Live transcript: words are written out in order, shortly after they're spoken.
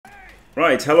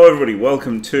Right, hello everybody,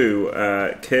 welcome to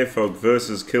KFoged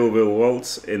versus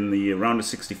KillbillWaltz in the round of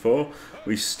 64.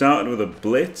 We started with a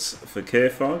blitz for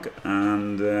KFoged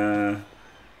and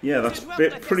yeah, that's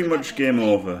pretty much game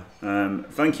over.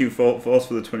 Thank you Force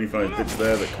for the 25 bits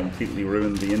there that completely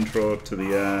ruined the intro to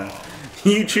the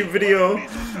YouTube video.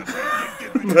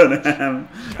 But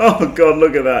oh god,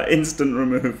 look at that, instant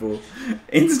removal.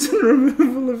 Instant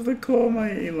removal of the core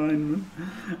mighty lineman.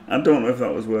 I don't know if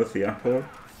that was worth the apple,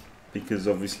 because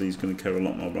obviously he's going to care a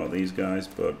lot more about these guys,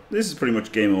 but this is pretty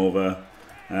much game over.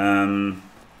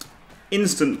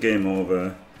 Instant game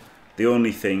over. The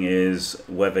only thing is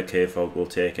whether KFoged will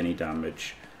take any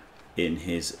damage in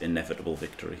his inevitable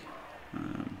victory.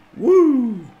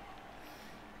 Woo!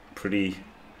 Pretty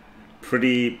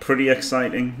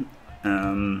exciting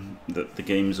that the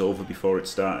game's over before it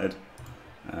started.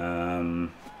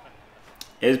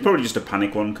 It's probably just a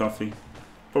panic one, Coffee.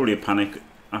 Probably a panic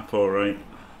app, alright.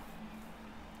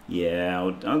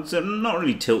 Yeah, I'd say not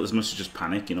really tilt as much as just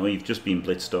panic. You know, you've just been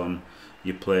blitzed on.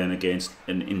 You're playing against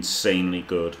an insanely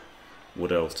good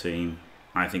Wood Elf team.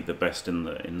 I think the best in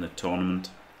the tournament.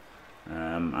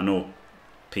 I know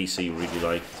PC really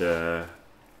liked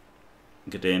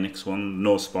Gdanik's one.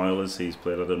 No spoilers. He's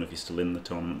played. I don't know if he's still in the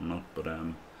tournament or not, but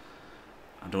I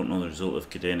don't know the result of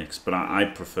Gdanik's. But I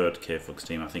preferred KFoged's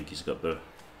team. I think he's got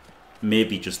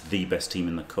maybe just the best team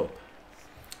in the cup,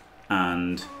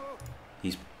 and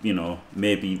he's, you know,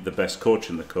 maybe the best coach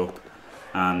in the cup,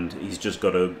 and he's just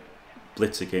got to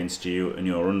blitz against you and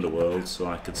your Underworld, so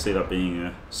I could see that being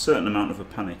a certain amount of a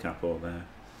panic apple there.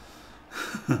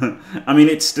 I mean,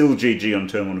 it's still GG on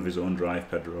turn one of his own drive,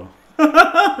 Pedro.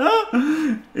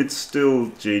 It's still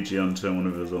GG on turn one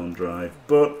of his own drive,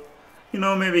 but, you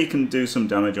know, maybe he can do some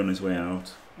damage on his way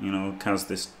out. You know, Kaz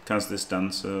this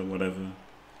dancer, whatever.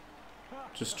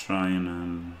 Just try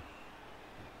and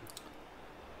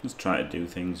just try to do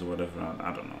things or whatever.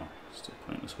 I don't know. It's a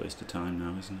pointless waste of time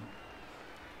now, isn't it?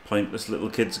 Pointless little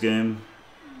kids game.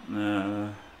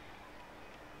 Not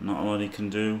a lot he can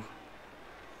do.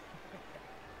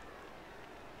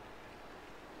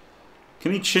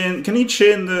 Can he chain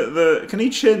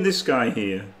this guy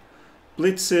here?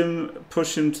 Blitz him,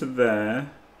 push him to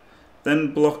there,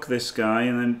 then block this guy,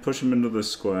 and then push him another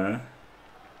square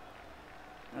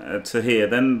to here.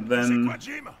 Then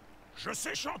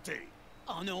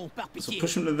so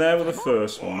push him to there with the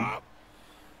first one,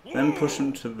 then push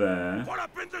him to there.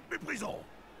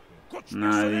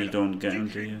 Nah, you don't get him,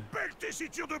 do you?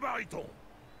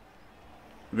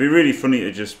 It'd be really funny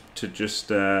to just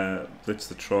blitz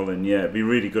the troll in. Yeah, it'd be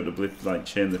really good to blitz, like,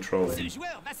 chain the troll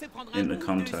into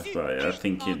contact, but I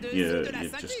think you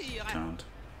just can't.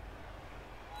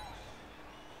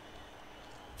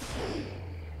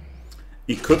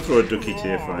 He could throw a ducky to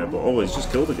your fire, but always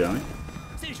just kill the guy.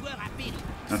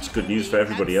 That's good news for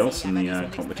everybody else in the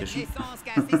competition.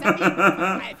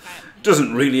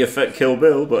 Doesn't really affect Kill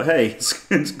Bill, but hey,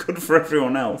 it's good for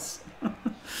everyone else.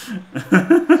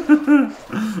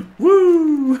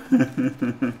 Woo!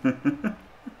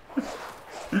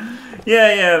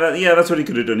 yeah, that's what he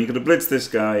could have done. He could have blitzed this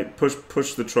guy,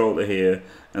 pushed the troll to here,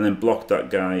 and then blocked that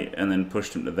guy, and then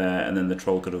pushed him to there, and then the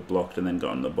troll could have blocked and then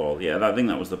gotten the ball. Yeah, I think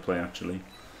that was the play actually.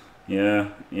 Yeah,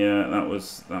 that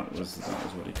was what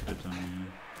he could have done.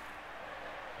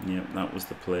 Yeah, that was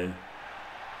the play.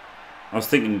 I was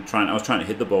trying to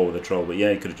hit the ball with the troll, but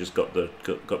yeah, he could have just got the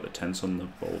tense on the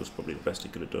ball. Was probably the best he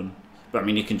could have done. But I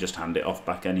mean, you can just hand it off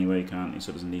back anyway, can't you?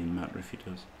 So it doesn't even matter if he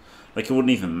does. Like, it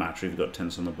wouldn't even matter if he got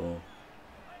tense on the ball,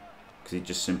 because he'd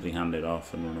just simply hand it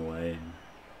off and run away. And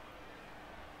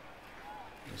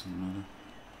doesn't matter.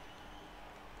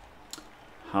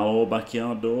 Hello,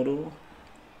 backyard dodo.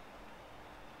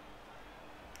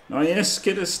 Oh yes,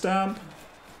 get a stab.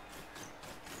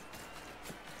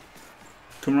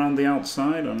 Come around the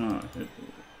outside or not?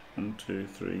 1, 2,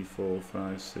 3, 4,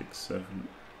 5, 6, 7,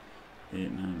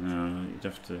 8, 9. No, you'd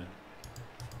have to.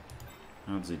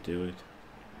 How does he do it?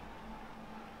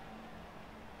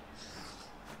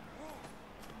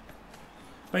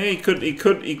 Oh yeah, he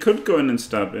could go in and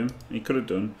stab him. He could have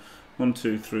done 1,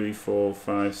 2, 3, 4,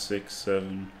 5, 6,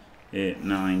 7, 8,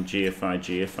 9.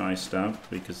 GFI stab,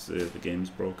 because the game's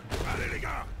broken.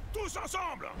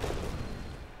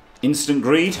 Instant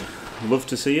greed, love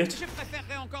to see it.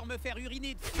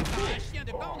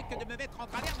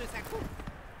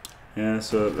 Yeah,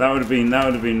 so that would have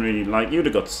been really, like, you'd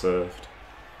have got served.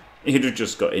 You'd have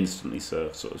just got instantly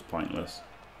served, so it was pointless.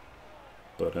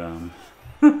 But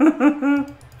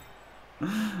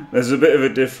there's a bit of a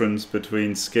difference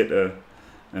between Skitter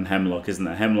and Hemlock, isn't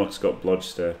there? Hemlock's got Blodge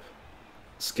Step.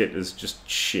 Skitter's just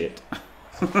shit.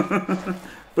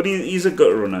 But he's a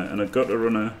gutter runner, and a gutter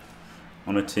runner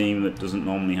on a team that doesn't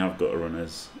normally have gutter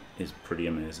runners is pretty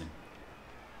amazing.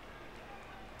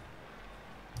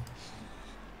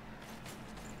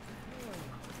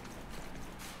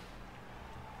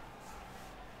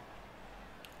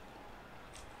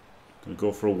 Gonna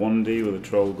go for a 1D with a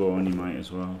troll going, you might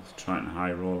as well. Trying to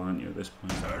high roll, aren't you, at this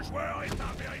point?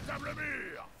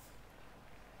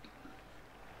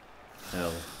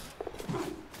 Hell.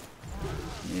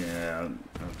 Yeah,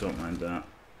 I don't mind that.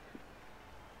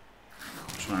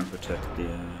 Try and protect the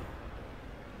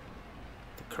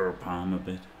curl palm a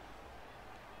bit.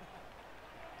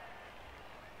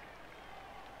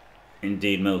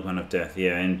 Indeed, Milkman of Death.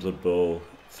 Yeah, in Blood Bowl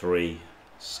 3,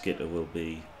 Skitter will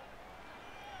be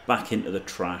back into the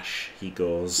trash. He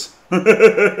goes. But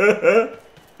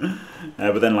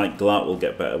then, like, Glart will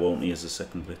get better, won't he, as a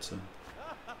second blitzer?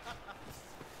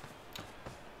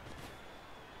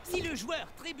 Si le joueur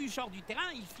trébuche hors du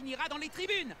terrain, il finira dans les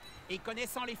tribunes. Et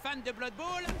connaissant les fans de Blood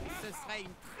Bowl, ce serait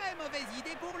une très mauvaise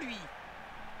idée pour lui.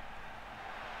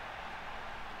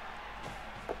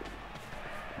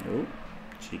 Oh,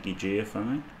 cheeky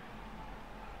GFI.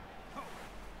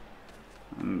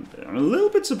 I'm a little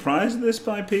bit surprised at this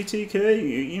by PTK.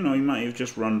 You know, he might have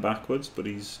just run backwards, but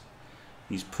he's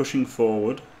pushing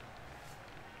forward.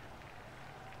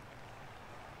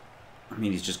 I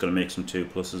mean, he's just going to make some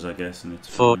 2+, I guess, and it's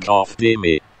fuck off,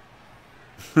 Dimmy.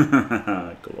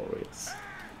 Glorious.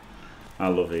 I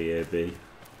love EAB.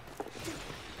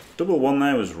 Double 1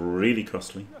 there was really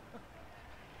costly.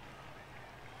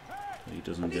 He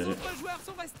doesn't get it.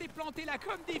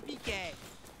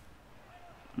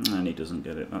 And he doesn't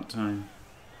get it that time.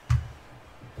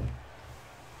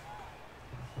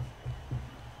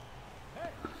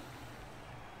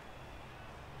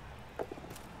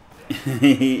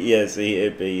 Yes,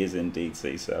 EAB is indeed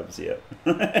C-Subs, yeah.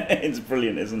 It's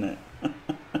brilliant, isn't it?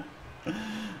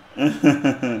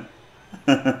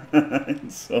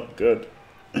 It's so good.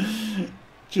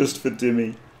 Just for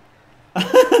Dimmy.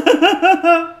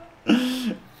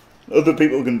 Other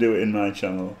people can do it in my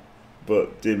channel,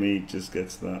 but Dimmy just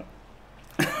gets that.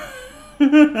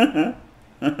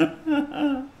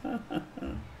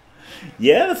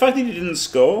 Yeah, the fact that he didn't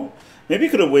score. Maybe he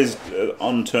could have whizzed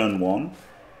on turn 1.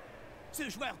 Ce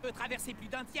joueur peut traverser plus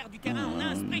d'un tiers du terrain en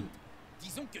un sprint.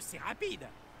 Disons que c'est rapide.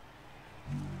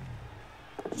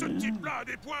 Ce type-là a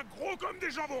des poings gros comme des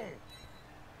jambons.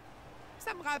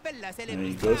 Ça me rappelle la célèbre There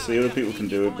you go, so the other people can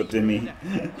do it, but Dimmy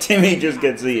just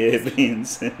gets the EAB and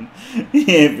sin.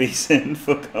 EAB sin,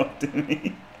 fuck off,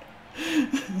 Dimmy.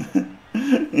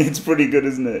 It's pretty good,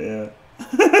 isn't it? Yeah.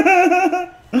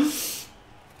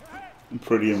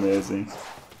 Pretty amazing.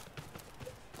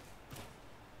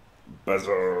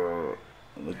 Buzzer,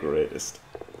 the greatest.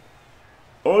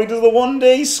 Oh, he does the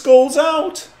 1D, skulls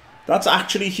out. That's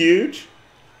actually huge.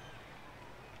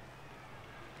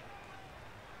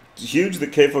 It's huge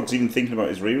that KFoged's even thinking about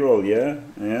his reroll. Yeah,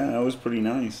 that was pretty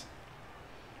nice.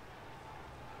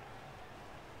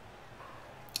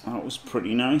 That was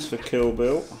pretty nice for Kill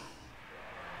Bill.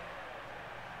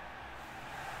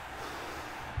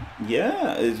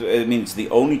 Yeah, I mean, it's the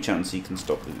only chance he can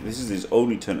stop it. This is his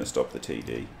only turn to stop the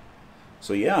TD.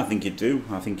 So yeah, I think you do.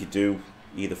 I think you do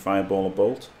either Fireball or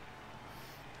Bolt.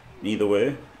 Either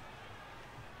way.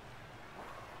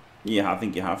 Yeah, I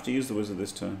think you have to use the Wizard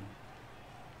this turn.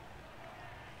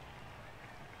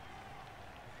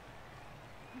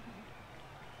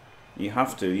 You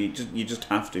have to. You just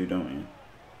have to, don't you?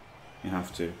 You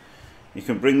have to. You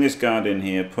can bring this guard in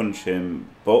here, punch him.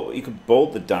 You could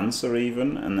bolt the Dancer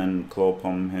even, and then claw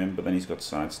palm him. But then he's got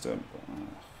sidestep.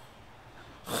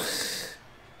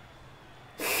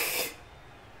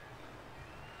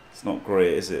 It's not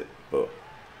great, is it? But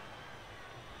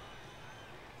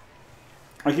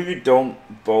like, if you don't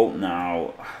bolt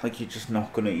now, like, you're just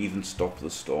not going to even stop the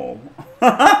stall.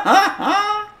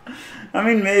 I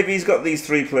mean, maybe he's got these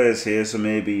 3 players here, so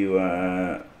maybe you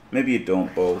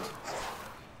don't bolt.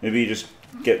 Maybe you just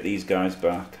get these guys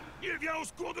back,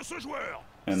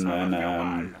 and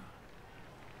then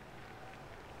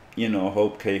you know,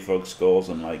 hope KFoged scores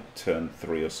on like turn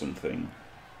 3 or something,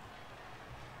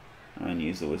 and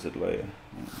use the Wizard later.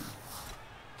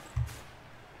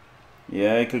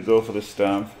 Yeah, he could go for the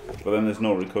stab, but then there's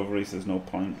no recovery, so there's no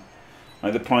point.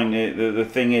 Like, the thing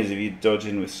is, if you dodge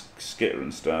in with Skitter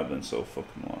and stab, then so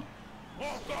fucking what?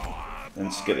 Then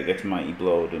Skitter gets mighty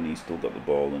blowed, and he's still got the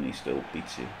ball, and he still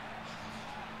beats you.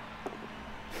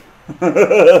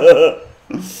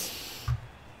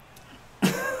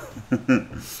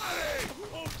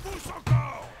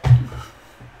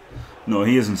 No,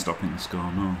 he isn't stopping the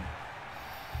score, no.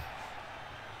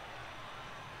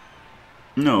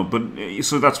 No, but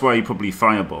so that's why he probably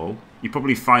Fireball. you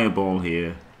probably fireball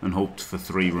here and hoped for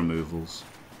 3 removals.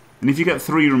 And if you get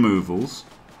 3 removals,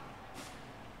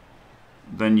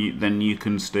 then you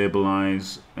can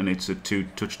stabilize, and it's a 2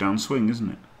 touchdown swing, isn't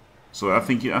it? So I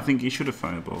think you should have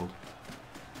fireballed.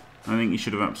 I think you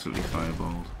should have absolutely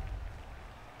fireballed.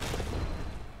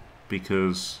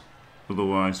 Because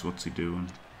otherwise, what's he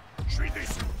doing?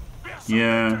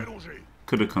 Yeah,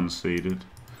 could have conceded.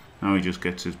 Now he just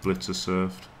gets his blitzer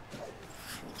surfed.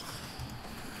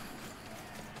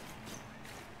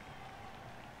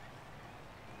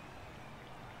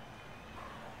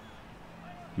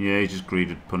 Yeah, he just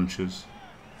greeted punches.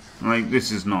 Like,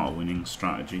 this is not a winning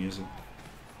strategy, is it?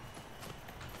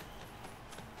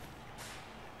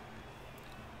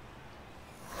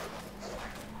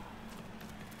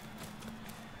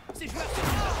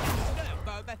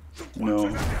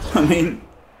 No. I mean,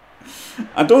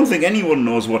 I don't think anyone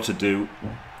knows what to do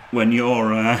when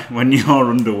you're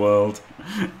Underworld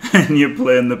and you're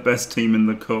playing the best team in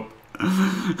the cup.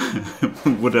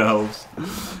 Wood Elves,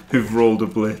 who've rolled a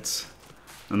blitz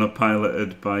and are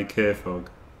piloted by KFoged.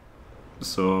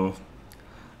 So,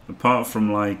 apart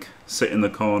from like sit in the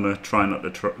corner, try not to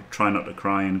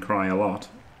cry and cry a lot,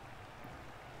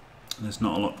 there's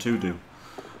not a lot to do.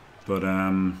 But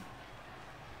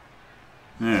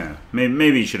yeah,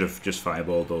 maybe you should have just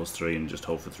fireballed those 3 and just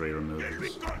hope for 3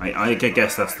 removals. I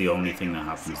guess that's the only thing that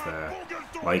happens there.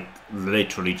 Like,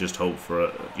 literally just hope for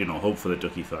hope for the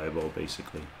ducky fireball,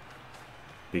 basically.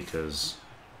 Because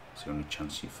it's the only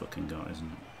chance you fucking got,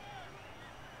 isn't it?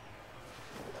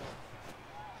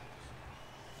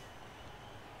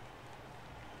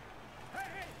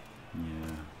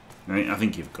 Yeah. I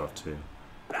think you've got to.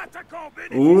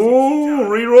 Ooh,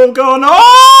 reroll gone.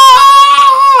 Oh!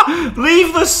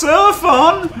 Leave the surf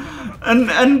on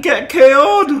and get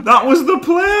KO'd. That was the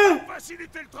play.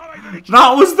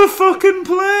 That was the fucking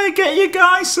play. Get your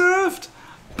guy surfed.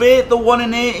 Bait the 1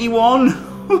 in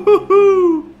 81.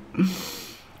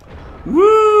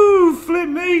 Woo! Flip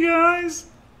me, guys.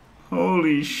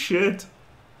 Holy shit.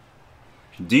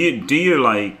 Do you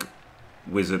like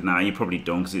Wizard now? You probably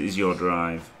don't, because it is your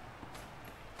drive.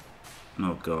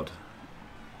 Oh god,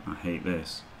 I hate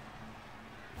this.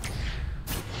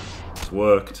 It's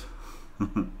worked.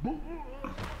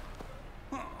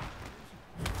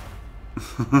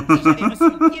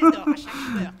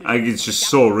 It's just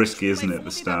so risky, isn't it,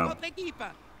 the stab?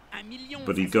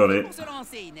 But he got it.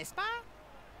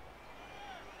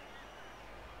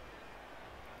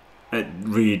 It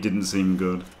really didn't seem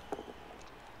good.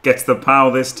 Gets the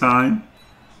pow this time.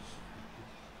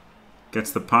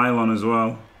 Gets the pylon as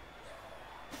well.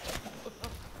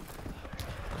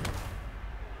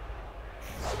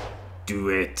 Do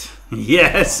it.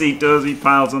 Yes, he does. He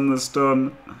piles on the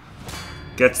stun.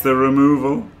 Gets the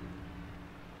removal.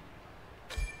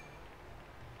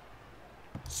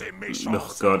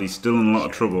 Oh god, he's still in a lot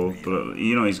of trouble, but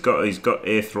you know he's got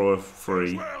air thrower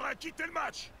free.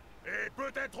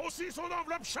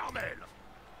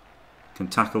 Can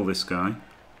tackle this guy.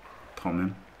 Pom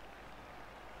him.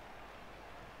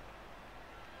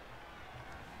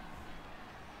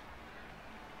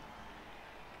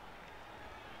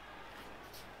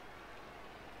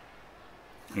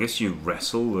 I guess you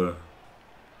wrestle the...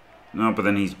 No, but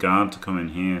then he's guard to come in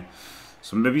here.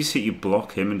 So maybe see you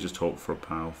block him and just hope for a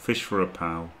pow. Fish for a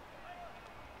pow.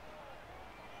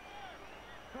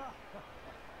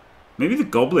 Maybe the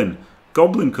goblin.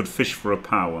 Goblin could fish for a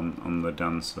pow on the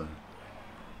dancer.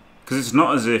 Because it's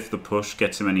not as if the push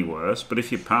gets him any worse. But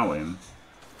if you pow him,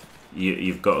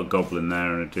 you've got a goblin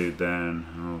there and a dude there. And,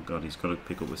 oh god, he's got to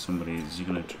pick up with somebody. Is he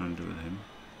going to try and do it with him?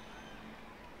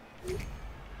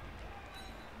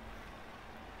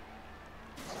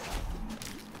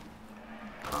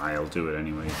 I'll do it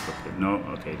anyway. Fuck it. No,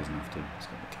 okay, he doesn't have to. He's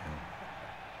got the kill.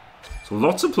 So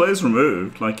lots of players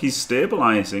removed. Like, he's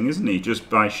stabilising, isn't he? Just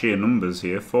by sheer numbers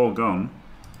here. 4 gone.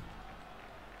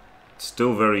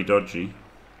 Still very dodgy.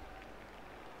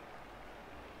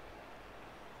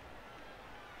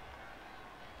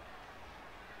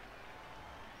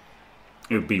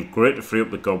 It would be great to free up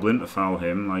the goblin to foul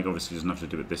him. Like, obviously he doesn't have to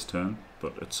do it this turn,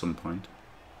 but at some point.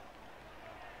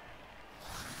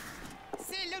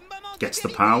 Gets the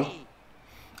pow.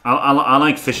 I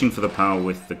like fishing for the pow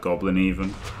with the goblin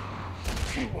even.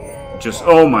 Just,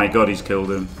 oh my god, he's killed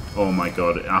him. Oh my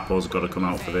god, Apple's got to come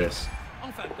out for this.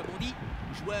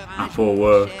 Apple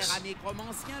works.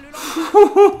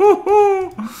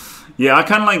 Yeah, I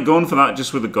kind of like going for that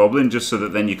just with the goblin, just so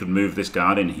that then you could move this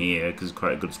guard in here, because it's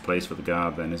quite a good place for the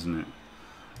guard then, isn't it?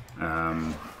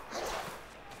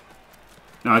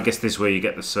 No, I guess this way you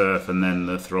get the surf and then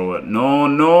the thrower. No,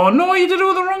 no, no, you did it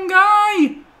with the wrong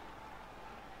guy!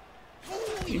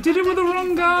 He did it with the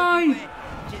wrong guy.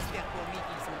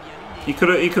 He could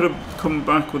have come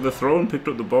back with the throw and picked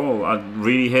up the ball. I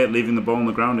really hate leaving the ball on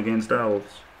the ground against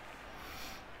Elves.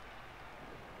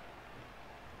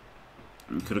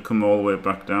 He could have come all the way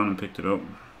back down and picked it up.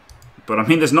 But I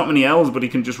mean, there's not many Elves, but he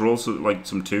can just roll like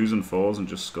some 2s and 4s and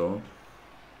just score.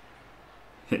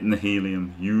 Hitting the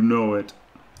helium, you know it.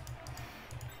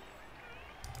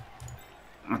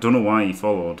 I don't know why he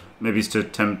followed. Maybe it's to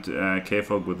tempt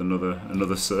KFoged with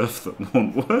another surf that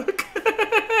won't work.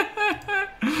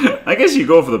 I guess you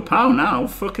go for the POW now.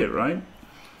 Fuck it, right?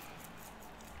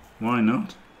 Why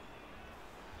not?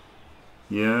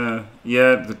 Yeah.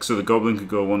 So the Goblin could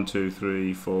go 1, 2,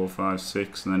 3, 4, 5,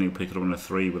 6, and then he'll pick it up on a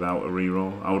 3 without a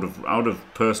reroll. I would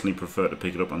have personally preferred to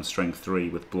pick it up on strength 3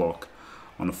 with block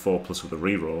on a 4+ with a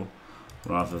reroll,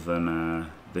 rather than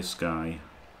this guy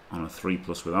on a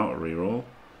 3+ without a reroll.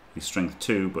 He's strength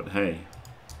 2, but hey,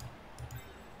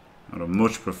 I would have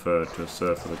much preferred to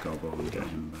surf for the Goblin and get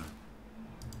him back.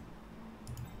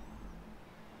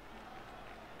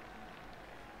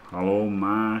 Hello,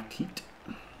 Marquette.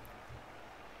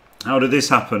 How did this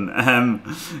happen?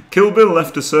 Kill Bill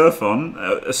left a surf on,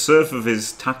 a surf of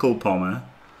his tackle pommer.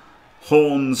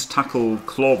 Horn's tackle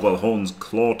claw, well, Horn's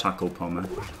claw tackle pommer.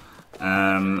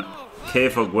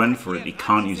 KFoged went for it. He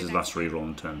can't use his last reroll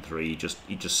on turn 3. He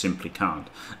just simply can't.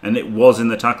 And it was in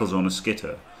the tackle zone of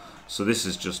Skitter. So this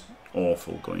is just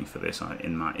awful going for this.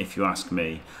 If you ask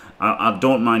me, I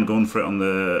don't mind going for it on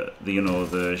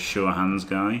the sure hands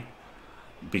guy,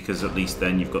 because at least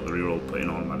then you've got the reroll put in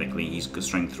automatically. He's got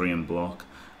strength 3 and block.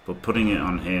 But putting it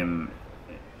on him,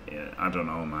 I don't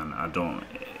know, man.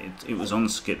 It was on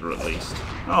Skitter at least.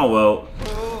 Oh well,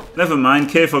 never mind.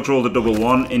 KFoged rolled a double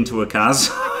 1 into a Kaz.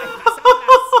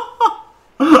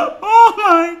 Oh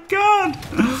my god!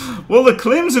 Well, the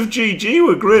claims of GG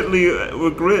were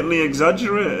greatly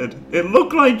exaggerated. It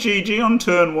looked like GG on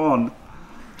turn 1.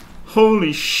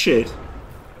 Holy shit!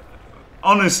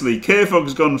 Honestly,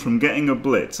 KFoged's gone from getting a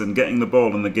blitz and getting the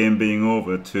ball and the game being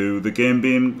over to the game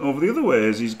being over the other way,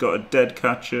 as he's got a dead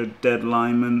catcher, dead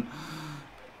lineman.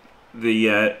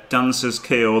 The dancer's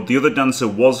KO'd. The other dancer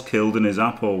was killed and his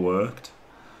apple worked.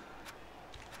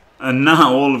 And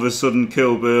now, all of a sudden,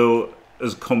 Kill Bill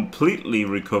has completely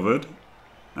recovered.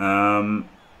 There's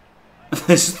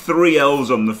 3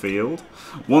 Elves on the field.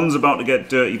 One's about to get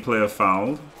Dirty Player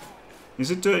fouled.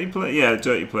 Is it Dirty Player? Yeah,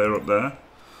 Dirty Player up there.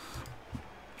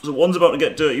 So one's about to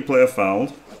get Dirty Player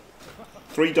fouled.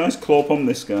 3 dice claw on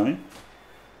this guy.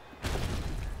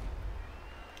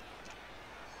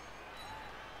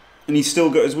 And he's still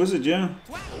got his wizard, yeah.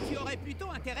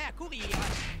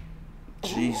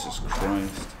 Jesus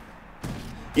Christ.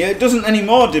 Yeah, it doesn't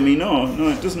anymore, Dimmy, no. No,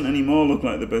 it doesn't anymore look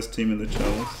like the best team in the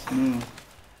Chalice. No.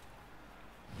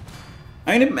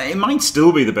 I mean, it might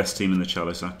still be the best team in the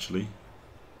Chalice, actually.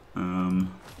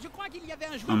 I'm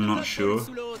not sure.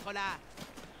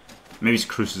 Maybe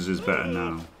Cruces is better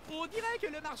now.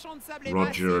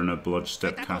 Roger and a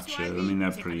Bloodstep catcher. I mean,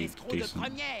 they're pretty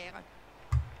decent.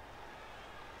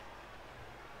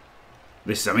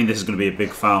 This is going to be a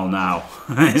big foul now.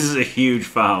 This is a huge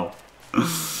foul.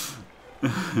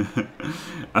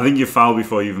 I think you foul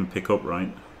before you even pick up,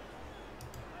 right?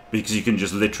 Because you can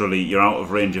just literally, you're out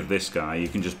of range of this guy. You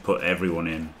can just put everyone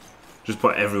in. Just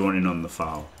put everyone in on the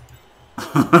foul.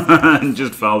 And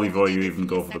just foul before you even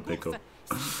go for the pickup.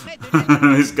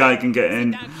 This guy can get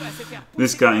in.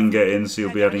 This guy can get in, so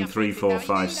you'll be adding 3, 4,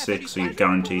 5, 6, so you're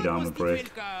guaranteed armor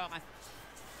break.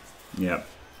 Yep.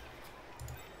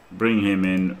 Bring him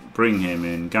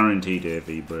in, guaranteed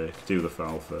AV break. Do the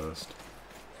foul first.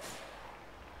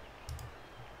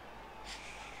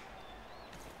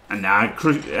 And now,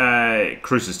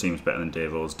 Cruce's team's better than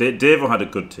Davo's. Davo had a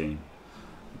good team,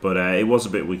 but it was a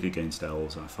bit weak against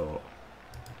Elves, I thought.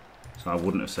 So I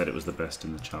wouldn't have said it was the best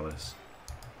in the Chalice.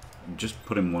 Just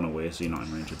put him 1 away so you're not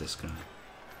in range of this guy.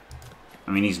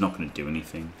 I mean, he's not going to do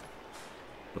anything,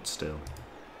 but still.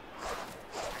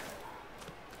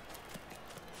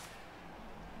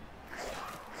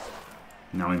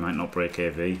 Now he might not break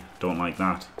AV. Don't like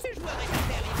that.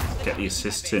 Get the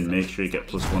assists in. Make sure you get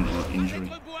 +1 to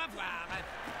injury.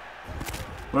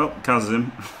 Well, Kaz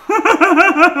him.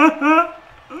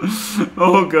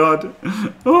 Oh god.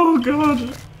 Oh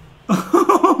god.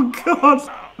 Oh god.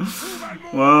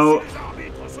 Well,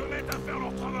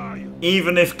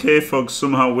 even if KFoged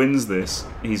somehow wins this,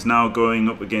 he's now going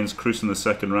up against Cruz in the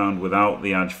 2nd round without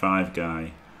the Edge 5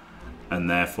 guy, and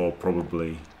therefore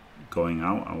probably going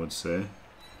out, I would say.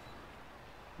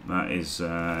 That is,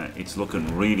 it's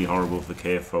looking really horrible for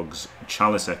KFoged's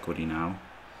Chalice equity now,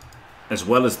 as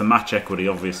well as the match equity,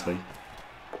 obviously.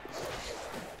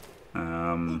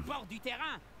 Au bord du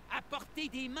terrain, à portée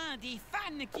des mains des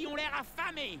fans qui ont l'air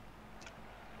affamés.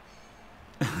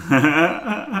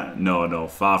 No, no,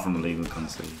 far from illegal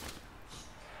concede.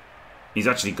 He's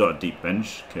actually got a deep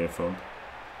bench, KFoged.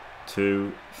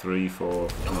 2, 3, 4,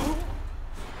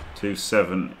 2,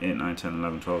 7, 8, 9, 10,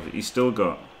 11, 12. He's still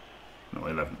got... No,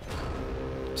 11.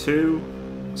 2,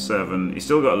 7... He's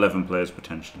still got 11 players,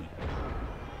 potentially.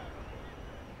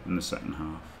 In the second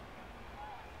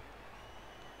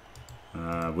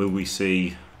half. Will we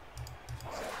see...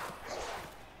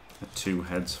 a 2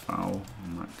 heads foul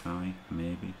on that guy?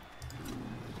 Maybe.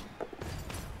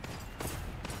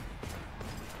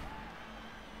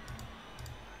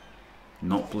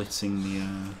 Not blitzing the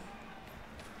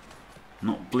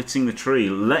not blitzing the tree.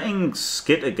 Letting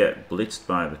Skitter get blitzed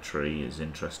by the tree is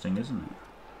interesting, isn't it?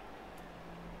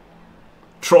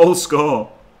 Troll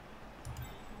score.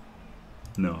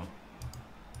 No.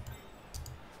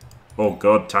 Oh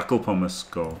god, tackle pumice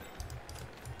score.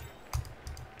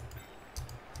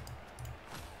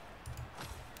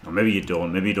 Or maybe you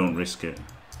don't. Maybe you don't risk it.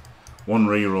 1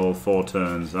 reroll, 4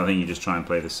 turns. I think you just try and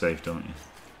play this safe, don't you?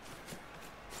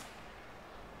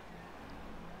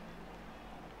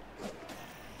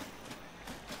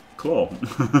 Claw.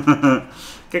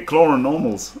 Get claw and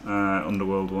normals,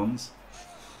 Underworld ones.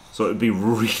 So it'd be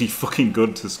really fucking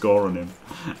good to score on him.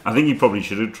 I think he probably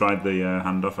should have tried the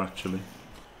handoff, actually.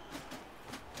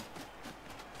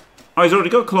 Oh, he's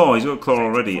already got claw. He's got claw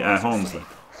already. Hornsley.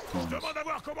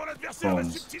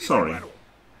 Horns. Sorry.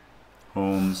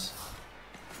 Horns.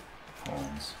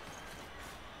 Horns.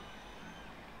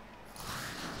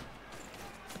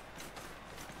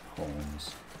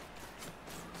 Horns.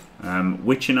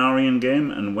 Which Inarian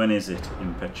game and when is it?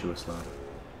 Impetuous lad.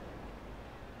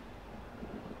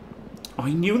 Oh,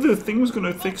 he knew the thing was going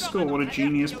to thick score. What a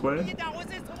genius player.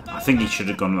 I think he should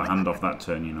have gone the handoff that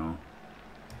turn, you know.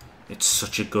 It's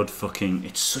such a good fucking...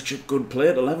 It's such a good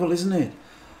player to level, isn't it?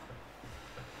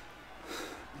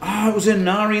 Ah, it was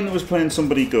Inarian that was playing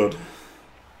somebody good.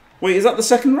 Wait, is that the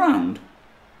second round?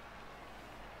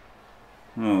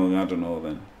 Oh, I don't know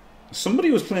then.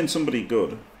 Somebody was playing somebody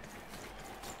good.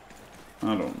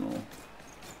 I don't know.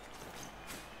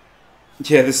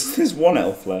 Yeah, there's 1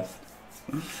 elf left.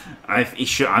 I think he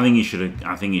should have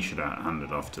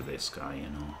handed off to this guy, you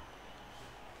know.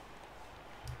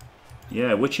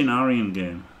 Yeah, which Inarian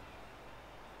game?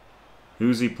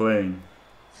 Who's he playing?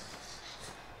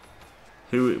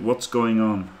 What's going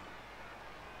on?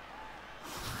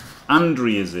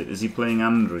 Andri, is it? Is he playing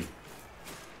Andri?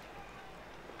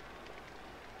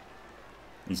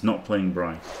 He's not playing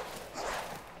Bright.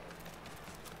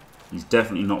 He's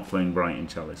definitely not playing Bright in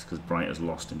Chalice, because Bright has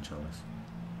lost in Chalice.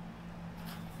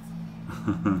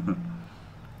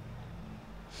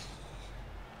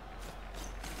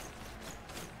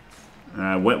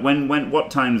 What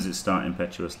time does it start,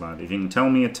 Impetuous Lad? If you can tell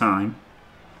me a time,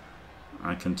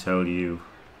 I can tell you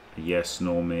a yes,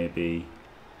 no, maybe.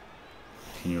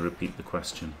 Can you repeat the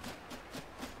question?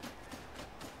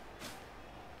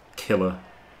 Killer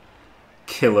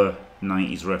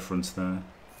 90s reference there.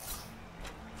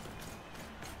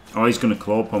 Oh, he's going to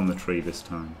claw palm the tree this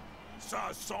time.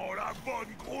 Ça sent la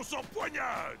bonne grosse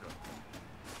empoignade.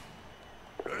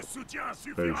 Le soutien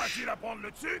suffira-t-il à prendre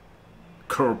le dessus?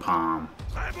 Curl palm.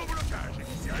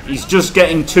 He's just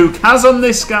getting 2 Kaz on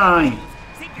this guy.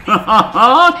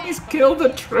 He's killed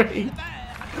the tree.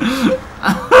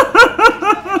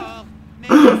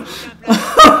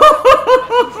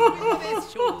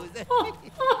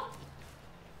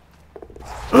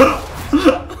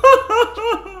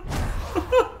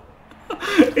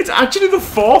 It's actually the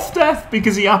 4th death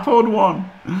because he appoed 1.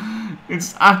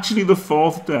 It's actually the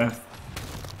 4th death.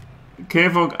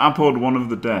 KFoged appoed 1 of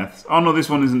the deaths. Oh no, this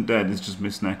one isn't dead. It's just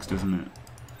missed next, isn't it?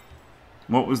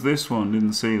 What was this one?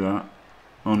 Didn't see that.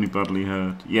 Only badly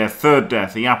hurt. Yeah, 3rd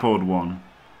death. He appoed 1.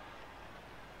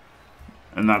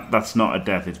 And that's not a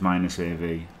death. It's minus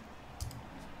AV.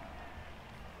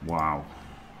 Wow.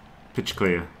 Pitch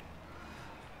clear.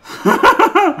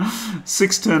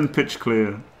 6-turn pitch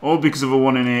clear. All because of a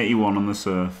 1 in 81 on the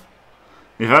surf.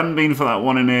 If it hadn't been for that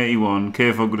 1 in 81,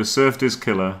 KFoged would have surfed his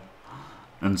killer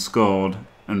and scored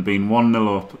and been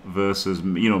 1-0 up versus,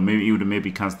 you know, maybe he would have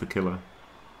maybe cast the killer.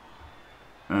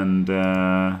 And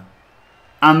the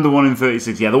 1 in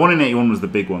 36. Yeah, the 1 in 81 was the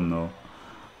big one though.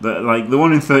 The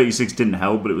 1 in 36 didn't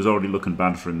help, but it was already looking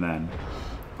bad for him then.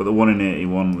 But the 1 in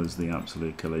 81 was the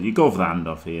absolute killer. You go for the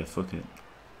handoff here, fuck it.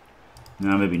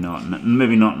 No, maybe not.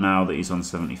 Maybe not now that he's on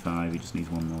 75. He just needs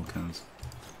 1 more Kaz.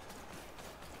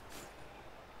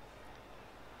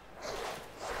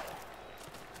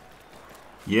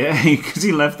 Yeah, because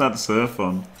he left that surf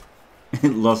on.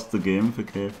 It lost the game for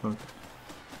KFoged.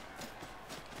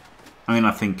 I mean,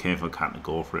 I think KFoged had to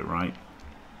go for it, right?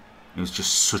 It was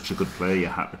just such a good player, you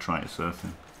had to try to surf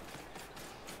him.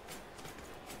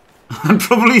 And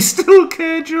probably still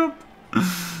cage up.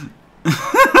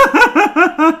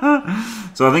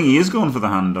 So I think he is going for the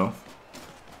handoff.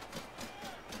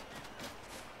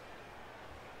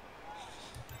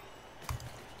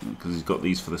 Because he's got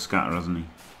these for the scatter, hasn't he?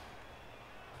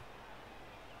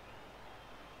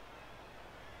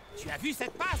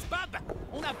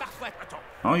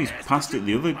 Oh, he's passed it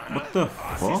the other... What the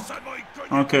fuck?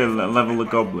 Okay, level the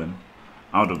goblin.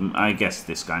 I guess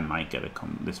this guy might get a...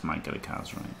 This might get a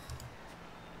Kaz, right?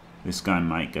 This guy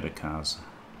might get a Kaz.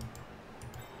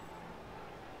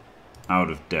 I would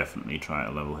have definitely tried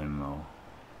to level him, though.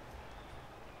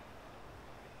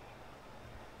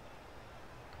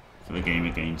 For the game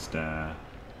against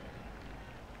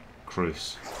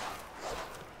Cruz.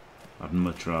 I'd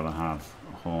much rather have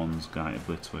a Horns guy to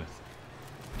blitz with.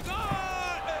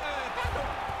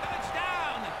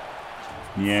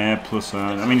 Yeah, plus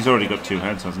side. I mean, he's already got 2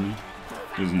 heads, hasn't he?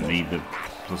 Doesn't need the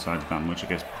plus side that much, I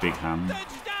guess. Big hand.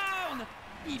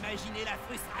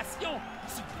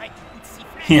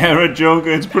 Yeah, a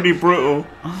Joker. It's pretty brutal.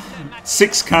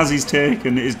 6 Kaz he's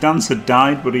taken. His dancer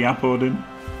died, but he appoed him.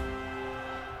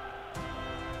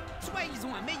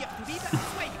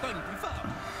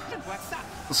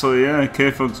 So yeah,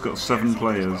 KFoged's got 7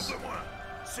 players.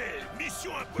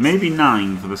 Maybe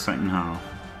 9 for the second half.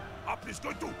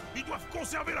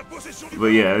 But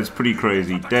yeah, it's pretty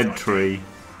crazy. Dead Tree,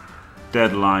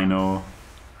 Dead Lino,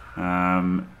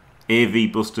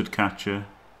 AV Busted Catcher.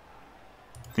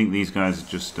 I think these guys are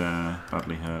just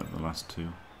badly hurt, the last 2.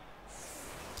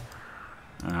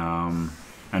 And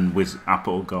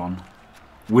Apple gone.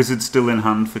 Wizard still in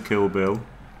hand for Kill Bill.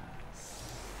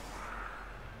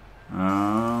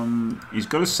 He's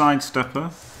got a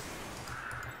sidestepper.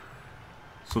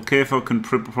 So KFoged can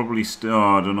probably still...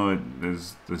 Oh, I don't know.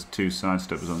 There's 2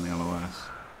 sidesteppers on the LOS.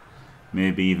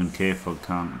 Maybe even KFoged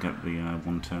can't get the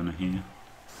 1-turner here.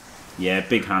 Yeah,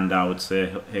 big hand, I would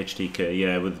say. HTK.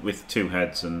 Yeah, with 2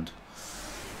 heads and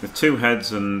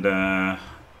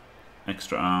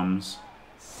extra arms.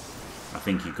 I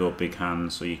think you go big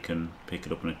hand so you can pick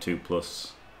it up in a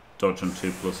 2+, dodge on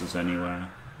 2+s anywhere,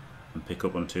 and pick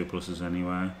up on 2+s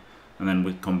anywhere. And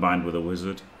then combined with a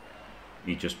wizard,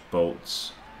 he just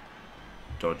bolts,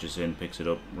 dodges in, picks it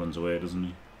up, runs away, doesn't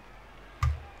he?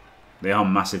 They are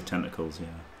massive tentacles, yeah.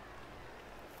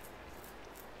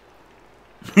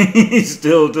 He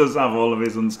still does have all of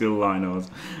his unskilled linos.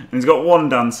 And he's got 1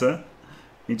 dancer.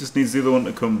 He just needs the other one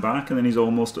to come back, and then he's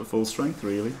almost at full strength,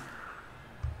 really.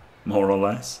 More or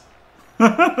less.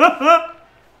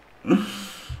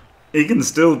 He can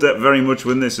still very much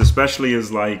win this, especially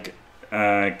as, like,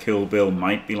 Kill Bill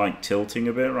might be, like, tilting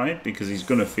a bit, right? Because he's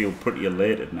going to feel pretty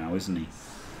elated now, isn't he?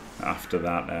 After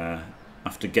that,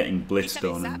 after getting blitzed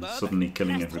on and suddenly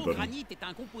killing everybody. Is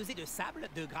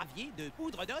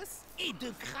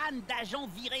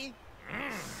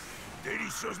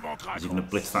he going to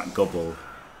blitz that gobble?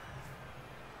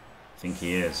 I think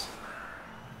he is.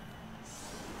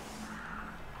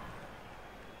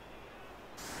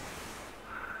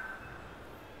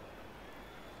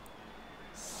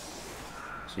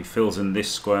 So he fills in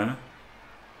this square.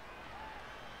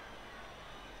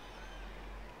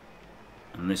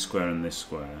 And this square and this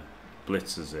square.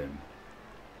 Blitzes him.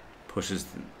 Pushes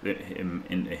him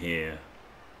into here.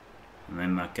 And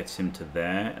then that gets him to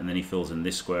there. And then he fills in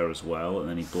this square as well. And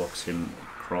then he blocks him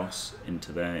across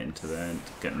into there, and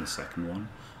getting the second one.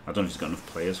 I don't know if he's got enough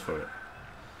players for it.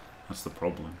 That's the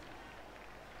problem.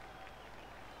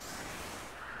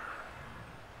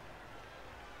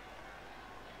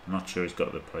 I'm not sure he's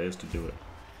got the players to do it.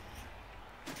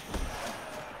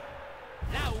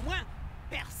 Là au moins,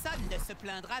 personne ne se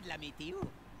plaindra de la météo.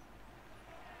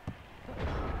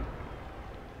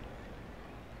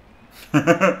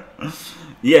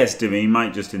 Yes, Dimmy, he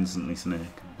might just instantly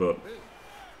snake, but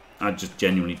I just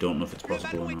genuinely don't know if it's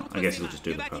possible or not. I guess he'll just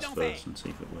do the pass first and see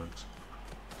if it works.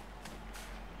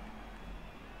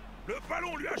 Le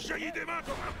ballon lui a jailli des mains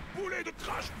comme un boulet de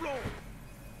crash plomb.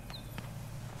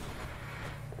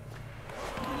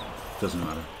 Doesn't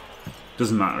matter.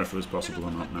 Doesn't matter if it was possible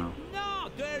or not now. Non,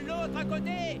 de l'autre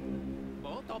côté.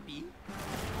 Bon, tant pis.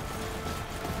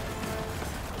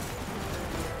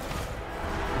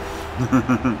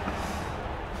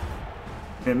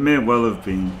 It may well have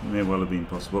been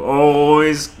possible. Oh,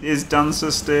 his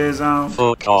dancer stays out.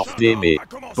 Fuck off, Dimmy.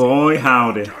 Boy,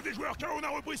 howdy.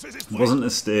 Wasn't a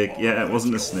snake. Yeah, it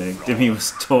wasn't a snake. Dimmy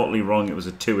was totally wrong. It was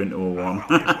a 2 into a 1.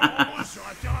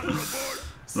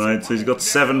 Right, so he's got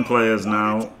 7 players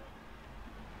now.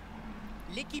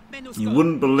 You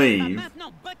wouldn't believe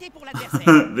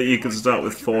that you could start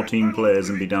with 14 players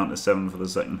and be down to 7 for the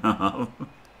second half.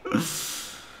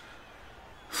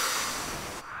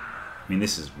 I mean,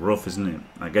 this is rough, isn't it?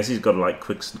 I guess he's got to like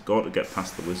quick score to get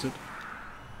past the wizard.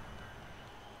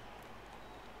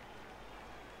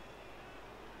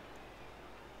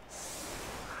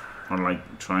 Or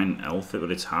like try and elf it,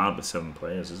 but it's hard with 7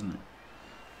 players, isn't it?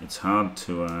 It's hard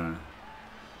to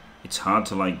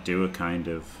like do a kind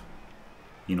of,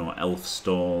 you know, elf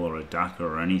stall or a Daka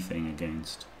or anything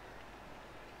against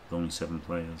with only 7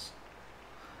 players.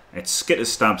 It's skitter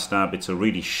stab stab. It's a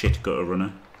really shit gutter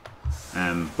runner,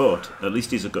 but at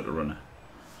least he's a gutter runner.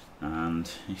 And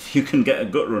if you can get a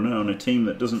gutter runner on a team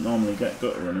that doesn't normally get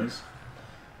gutter runners,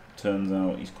 turns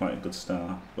out he's quite a good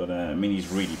star. But I mean, he's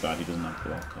really bad. He doesn't have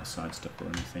block or sidestep or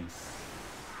anything.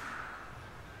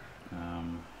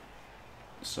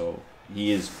 So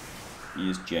he is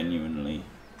genuinely.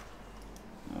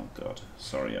 Oh God,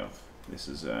 sorry,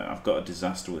 I've got a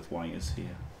disaster with wires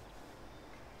here.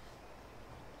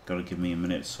 Got to give me a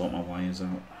minute to sort my wires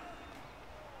out.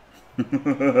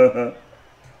 That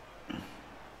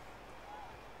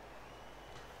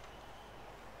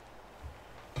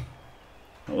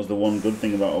was the one good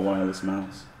thing about a wireless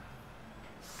mouse.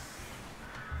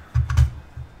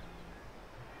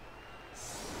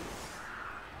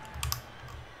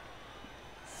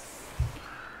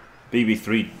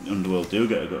 BB3 Underworld do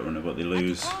get a gut runner, but they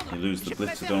lose the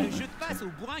blitzer, don't they?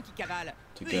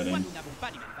 To get in.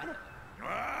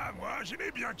 Ah, moi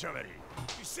j'aimais bien cavaler.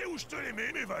 Tu sais où je te les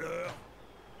mets, mes valeurs?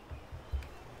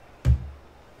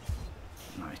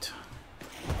 Right.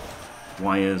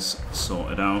 Wires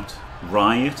sorted out.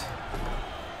 Riot.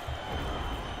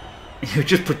 You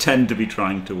just pretend to be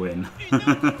trying to win.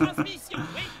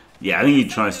 Yeah, I think he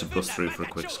tries to bust through for a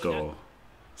quick score.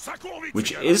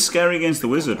 Which is scary against the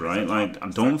wizard, right? Like, I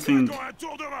don't think...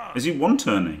 Is he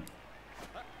one-turning?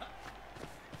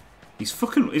 He's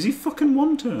fucking... Is he fucking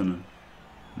one-turning?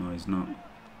 No, he's not.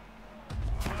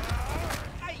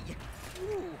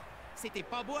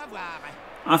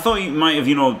 I thought he might have,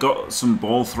 you know, got some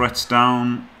ball threats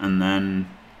down and then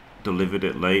delivered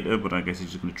it later, but I guess he's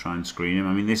just going to try and screen him.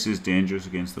 I mean, this is dangerous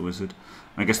against the wizard.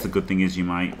 I guess the good thing is you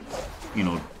might, you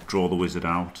know, draw the wizard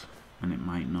out and it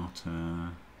might not...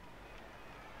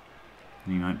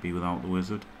 he might be without the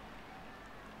wizard.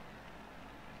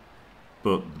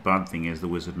 But the bad thing is the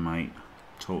wizard might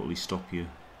totally stop you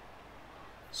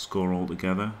score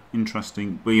altogether.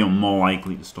 Interesting, but you're more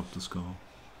likely to stop the score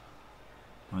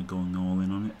by going all in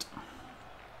on it.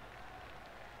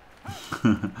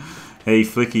 Hey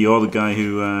Flicky, you're the guy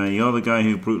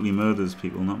who brutally murders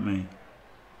people, not me.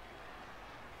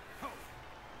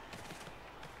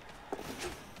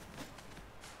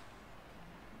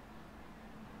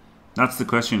 That's the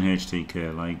question,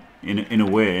 HTK. Like, in a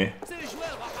way,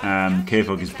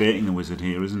 KFoged is baiting the wizard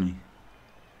here, isn't he?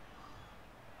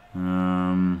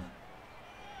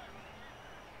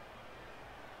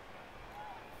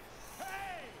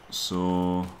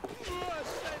 So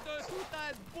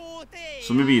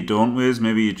maybe you don't whiz.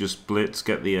 Maybe you just blitz,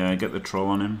 get the troll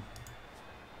on him,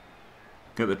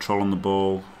 get the troll on the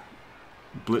ball,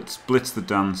 blitz the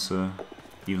dancer,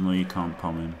 even though you can't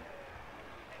palm him.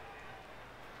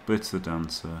 Blitz the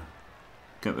dancer,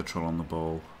 get the troll on the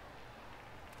ball,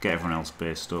 get everyone else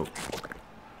based up,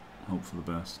 hope for the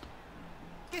best.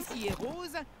 Ceci est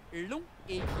rose, long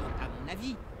et qui, à mon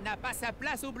avis, n'a pas sa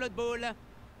place au Blood Bowl.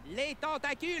 Les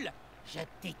tentacules. Je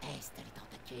déteste les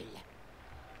tentacules.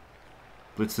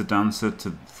 Blitz the dancer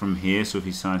from here, so if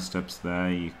he sidesteps there,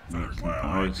 he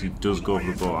does go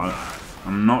for the ball.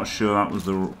 I'm not sure that was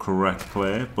the correct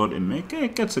play, but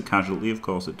it gets a casualty, of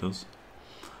course it does.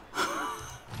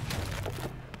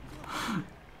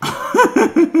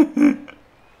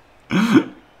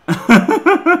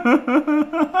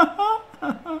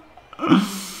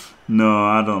 No,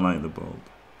 I don't like the bulb.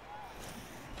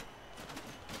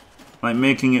 Like,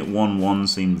 making it 1-1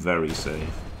 seemed very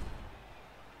safe.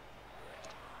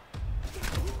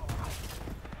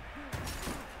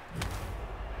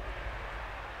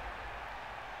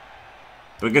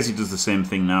 But I guess he does the same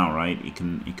thing now, right? He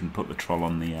can put the troll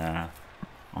on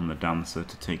the dancer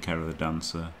to take care of the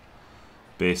dancer.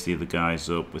 Base the other guys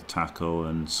up with tackle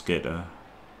and skitter.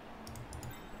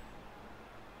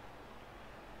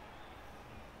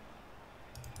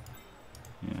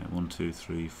 Yeah, 1, 2,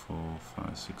 3, 4,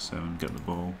 5, 6, 7. Get the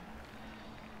ball.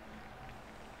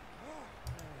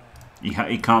 He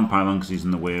can't pile on because he's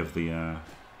in the way of the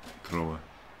thrower.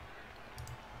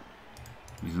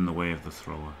 He's in the way of the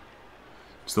thrower.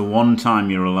 It's the one time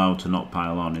you're allowed to not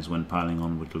pile on is when piling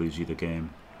on would lose you the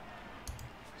game.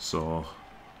 So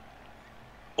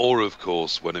Or, of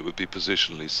course, when it would be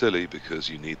positionally silly because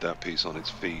you need that piece on its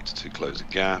feet to close a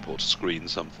gap or to screen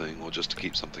something or just to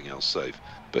keep something else safe.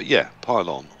 But yeah, pile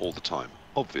on all the time,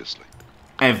 obviously.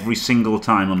 Every single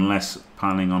time, unless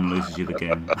piling on loses you the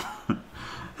game.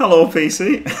 Hello,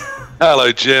 PC.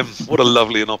 Hello, Jim. What a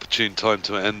lovely and opportune time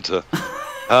to enter.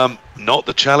 Not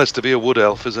the chalice to be a wood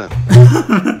elf, is it?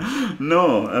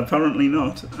 No, apparently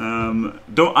not.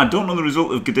 I don't know the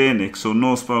result of Gdanik, so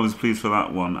no spoilers, please, for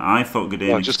that one. I thought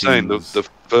Gdanik. I'm just saying the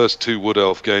first 2 wood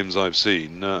elf games I've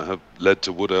seen have led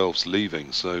to wood elves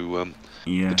leaving. So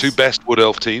yes. The 2 best wood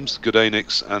elf teams,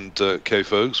 Gdanik's and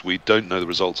KFoged, we don't know the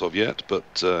results of yet,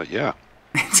 but yeah.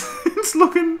 It's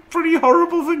looking pretty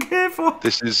horrible for KFoged.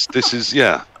 This is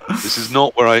yeah. This is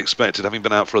not where I expected, having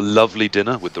been out for a lovely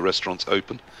dinner with the restaurants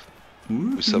open.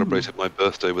 Ooh. We celebrated my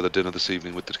birthday with a dinner this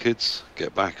evening with the kids.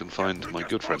 Get back and find my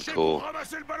good friend Cor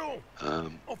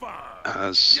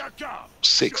has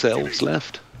 6 elves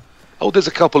left. Oh, there's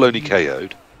a couple only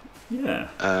KO'd. Yeah.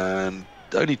 And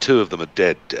only 2 of them are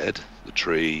dead. The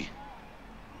tree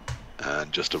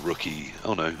and just a rookie.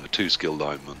 Oh no, a 2-skill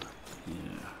lineman. Yeah.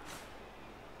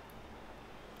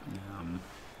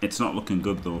 It's not looking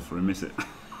good though for him, is it?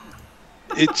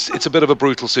 It's a bit of a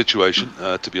brutal situation,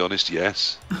 to be honest.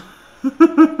 Yes.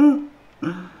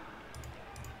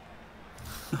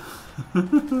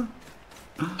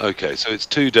 Okay, so it's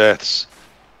 2 deaths,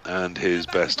 and his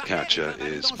best catcher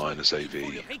is minus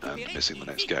AV and missing the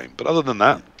next game. But other than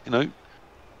that,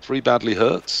 3 badly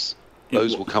hurts.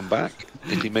 Those will come back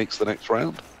if he makes the next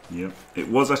round. Yep. It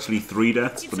was actually 3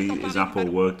 deaths, but his apple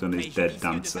worked on his dead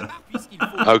dancer.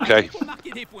 Okay.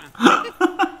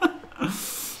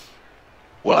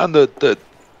 Well, and the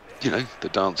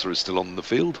dancer is still on the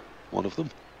field. One of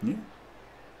them. Yeah.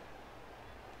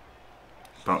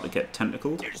 About to get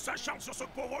tentacled.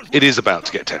 It is about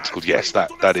to get tentacled. Yes,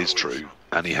 that is true.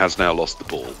 And he has now lost the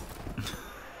ball.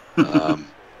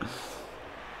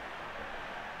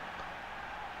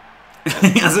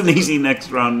 He has an easy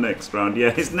next round.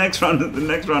 Yeah, the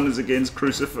next round is against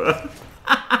Crucifer.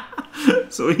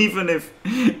 So even if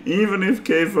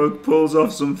KFoged pulls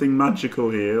off something magical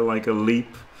here, like a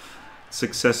leap,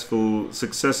 successful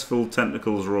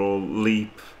tentacles roll,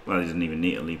 leap. Well, he doesn't even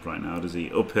need a leap right now, does he?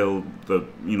 Uphill,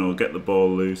 get the ball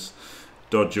loose,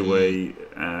 dodge away,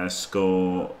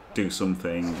 score, do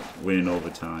something, win in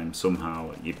overtime.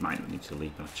 Somehow, you might need to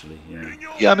leap actually. Yeah.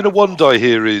 Yeah, I mean, a 1 die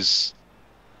here is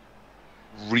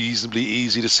reasonably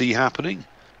easy to see happening.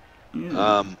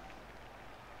 Yeah.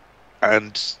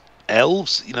 And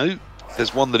elves,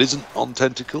 there's one that isn't on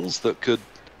tentacles that could,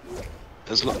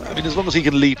 as long as he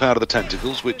can leap out of the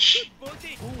tentacles, which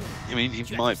he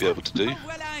might be able to do.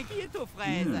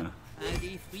 Yeah.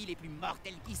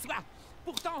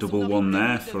 Double 1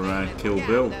 there for Kill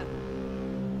Bill.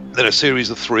 Then a series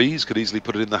of 3s could easily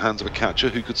put it in the hands of a catcher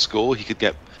who could score. He could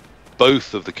get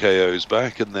both of the KOs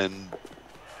back, and then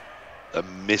a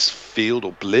misfield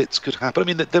or blitz could happen. I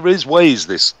mean, there is ways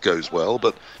this goes well,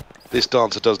 but this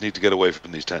dancer does need to get away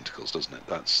from these tentacles, doesn't it?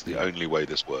 That's the only way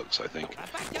this works, I think.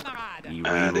 He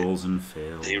re-rolls and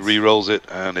fails. He re-rolls it,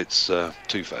 and it's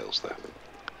 2 fails there.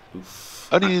 Oof.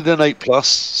 Only needed an 8+,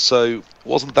 so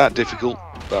wasn't that difficult,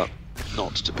 but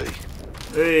not to be.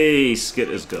 Hey,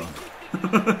 Skitter's gone.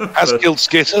 Has killed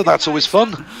Skitter, that's always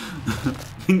fun. I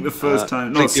think the first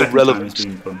time, no, second time he's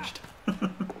been punched.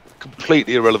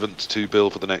 Completely irrelevant to Bill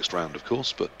for the next round, of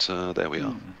course, but there we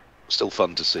are. Still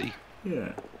fun to see.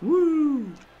 Yeah.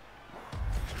 Woo!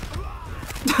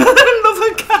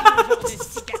 Another cat!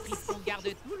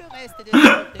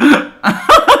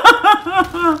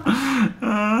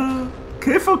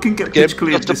 KFoged can get pitch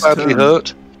cleared this badly turn.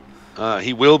 Hurt.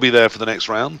 He will be there for the next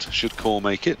round, should Core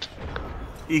make it.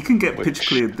 He can get pitch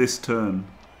cleared this turn.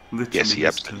 Literally yes, he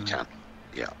absolutely can.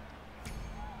 Yeah.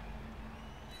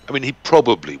 I mean, he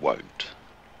probably won't.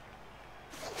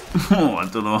 Oh, I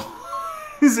don't know.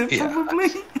 Is it probably?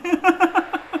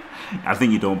 I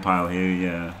think you don't pile here,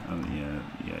 yeah.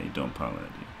 Yeah, you don't pile it.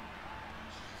 Yeah.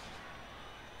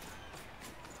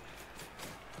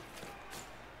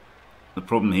 The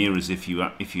problem here is if you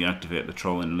activate the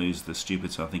troll and lose the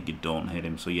stupid, so I think you don't hit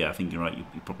him. So yeah, I think you're right.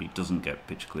 He probably doesn't get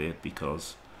pitch cleared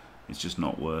because it's just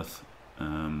not worth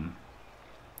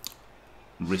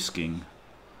risking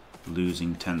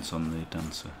losing tense on the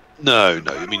dancer. No.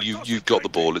 I mean, you've got the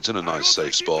ball. It's in a nice,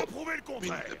 safe spot. I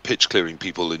mean, pitch clearing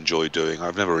people enjoy doing.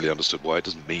 I've never really understood why. It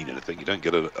doesn't mean anything. You don't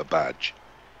get a badge.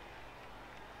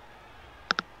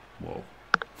 Whoa.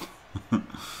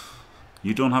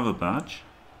 You don't have a badge?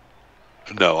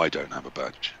 No, I don't have a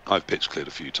badge. I've pitch cleared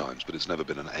a few times, but it's never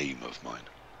been an aim of mine.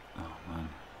 Oh man.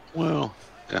 Well,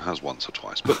 it has once or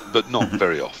twice, but not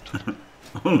very often.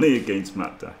 Only against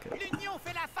Matt Dacker. L'union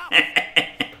fait la force.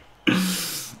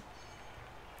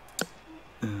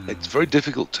 It's very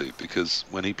difficult to, because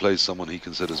when he plays someone he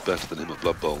considers better than him at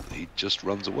Blood Bowl, he just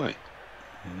runs away.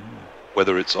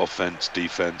 Whether it's offense,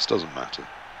 defense, doesn't matter.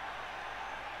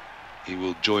 He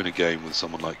will join a game with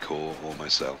someone like Core or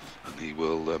myself, and he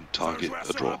will target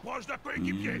a draw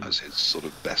as his sort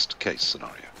of best case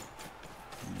scenario.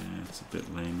 Yeah, it's a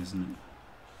bit lame, isn't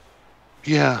it?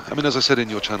 Yeah, I mean, as I said in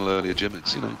your channel earlier, Jim,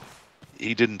 it's, you know,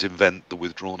 he didn't invent the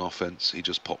withdrawn offense, he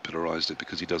just popularized it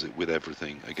because he does it with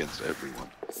everything against everyone.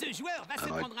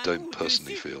 And I don't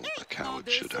personally feel a coward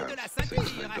should have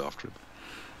things named after him.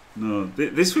 No,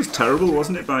 this was terrible,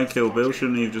 wasn't it, by Kill Bill?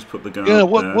 Shouldn't he have just put the guard Yeah, there?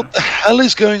 what the hell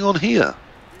is going on here?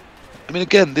 I mean,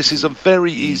 again, this is a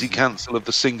very easy cancel of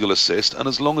the single assist, and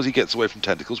as long as he gets away from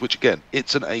tentacles, which again,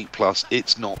 it's an 8+,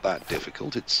 it's not that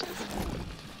difficult. It's,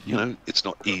 you know, it's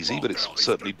not easy, but it's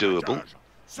certainly doable.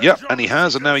 Yep, and he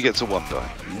has, and now he gets a 1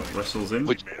 die. Yep, wrestles him.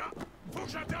 Which,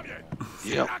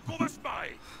 yep.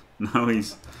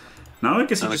 Now I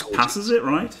guess he just passes it,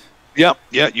 right? Yeah,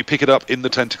 you pick it up in the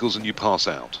tentacles and you pass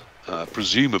out.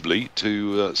 Presumably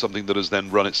to something that has then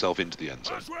run itself into the end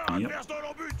zone. Yep.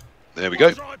 There we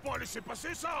go.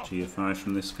 GFI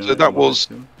from this guy. So that was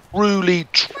truly,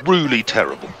 truly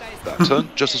terrible, that turn.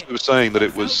 Just as we were saying that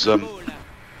it was,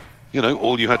 you know,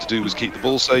 all you had to do was keep the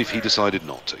ball safe, he decided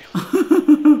not to.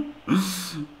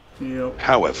 Yep.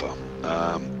 However,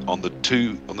 on the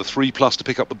 3+ to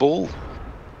pick up the ball,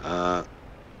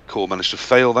 Core managed to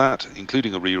fail that,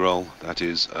 including a reroll. That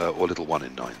is a little 1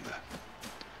 in 9 there.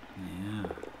 Yeah.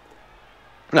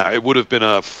 Now, it would have been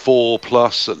a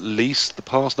 4+ at least, the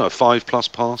pass. No, a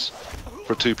 5+ pass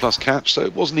for a 2+ catch. So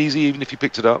it wasn't easy even if you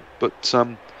picked it up. But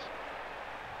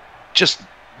just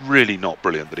really not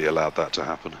brilliant that he allowed that to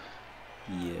happen.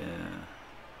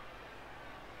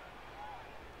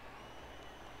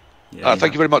 Yeah.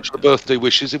 Thank you very much for the birthday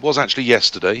wishes. It was actually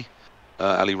yesterday,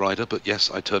 Ali Ryder, but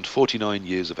yes, I turned 49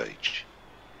 years of age.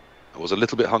 I was a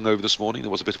little bit hungover this morning.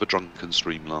 There was a bit of a drunken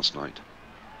stream last night.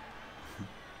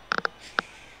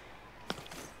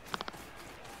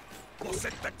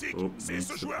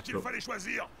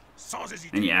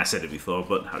 And yeah, I said it before,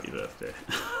 but happy birthday.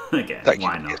 Again, Thank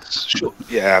why you. not? Yes, sure.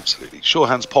 Yeah, absolutely. Sure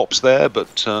hands pops there,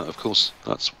 but of course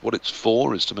that's what it's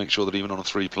for, is to make sure that even on a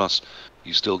 3+,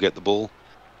 you still get the ball.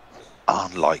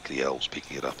 Unlike the Elves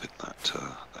picking it up in that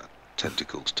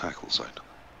tentacled tackle zone.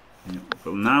 Yeah.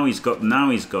 But now he's got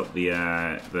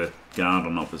the guard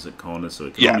on opposite corner, so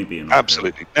it can only be an uphill.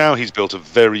 Absolutely. Now he's built a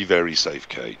very, very safe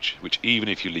cage, which even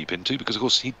if you leap into, because of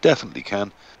course he definitely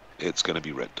can, it's going to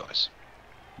be red dice.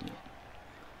 Yeah.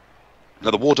 Now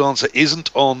the War Dancer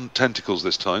isn't on tentacles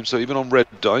this time, so even on red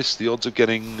dice, the odds of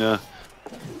getting good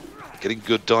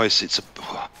dice, it's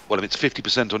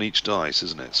 50% on each dice,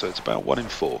 isn't it? So it's about 1 in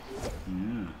 4.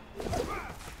 Yeah.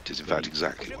 It is in fact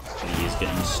exactly 1. He is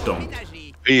getting stomped.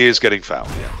 He is getting fouled,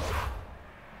 yeah.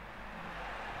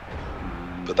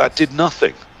 But that did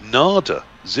nothing. Nada.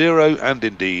 0 and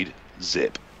indeed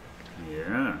zip.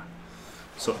 Yeah.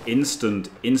 So instant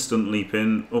leap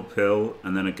in, uphill,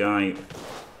 and then a guy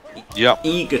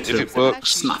eager to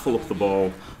snaffle up the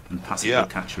ball and pass it to the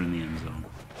catcher in the end zone.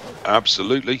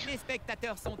 Absolutely.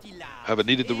 However,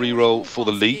 needed the reroll for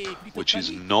the leap, which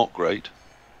is not great.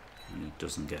 And he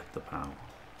doesn't get the power.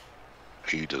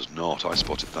 He does not. I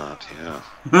spotted that, yeah.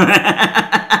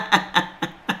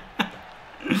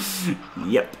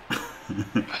 Yep.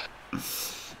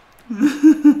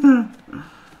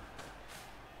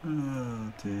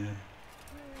 Oh dear.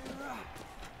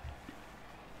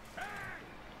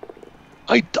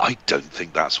 I don't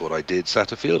think that's what I did,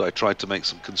 Satterfield. I tried to make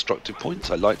some constructive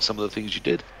points. I liked some of the things you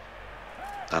did.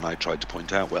 And I tried to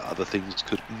point out where other things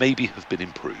could maybe have been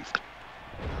improved.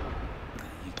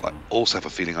 But I also have a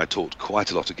feeling I talked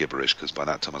quite a lot of gibberish, because by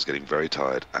that time I was getting very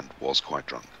tired and was quite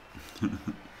drunk.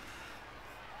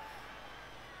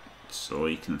 So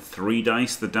he can 3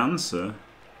 dice the dancer,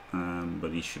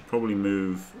 but he should probably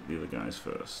move the other guys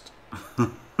first.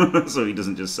 So he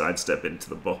doesn't just sidestep into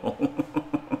the ball.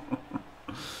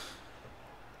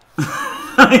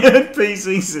 I heard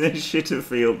PC say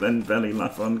Shitterfield, then belly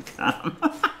laugh on cam.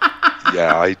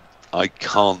 Yeah, I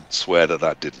can't swear that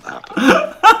that didn't happen.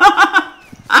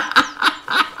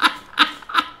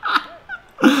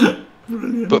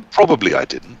 Brilliant. But probably I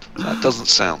didn't. That doesn't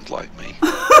sound like me.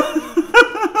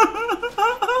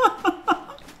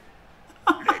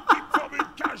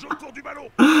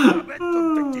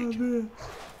 Oh,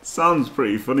 sounds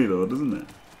pretty funny though, doesn't it?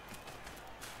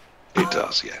 It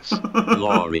does, yes.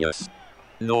 Glorious.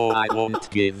 No, I won't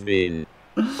give in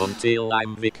until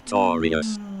I'm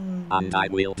victorious. And I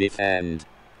will defend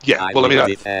Yeah, I well, I mean,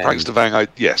 will thanks to defend. Vang,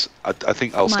 yes, I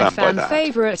think I'll My stand by fan that.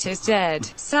 favorite is dead.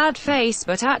 Sad face,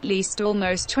 but at least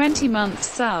almost 20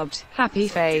 months subbed. Happy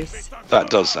face. That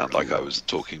does sound like I was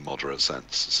talking moderate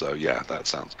sense, so yeah, that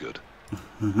sounds good.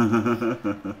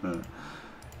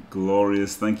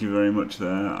 Glorious, thank you very much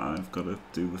there. I've got to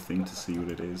do the thing to see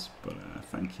what it is, but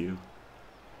thank you.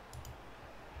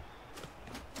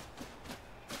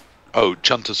 Oh,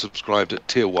 Chunter subscribed at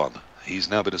tier 1. He's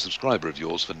now been a subscriber of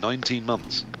yours for 19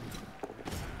 months.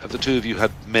 Have the two of you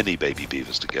had many baby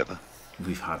beavers together?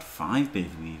 We've had 5 baby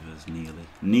beavers,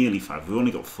 nearly 5. We've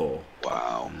only got 4.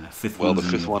 Wow. Fifth Well, the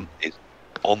one's in 5th one is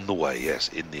on the way, yes,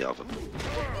 in the oven.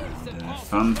 And,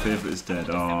 fan favourite is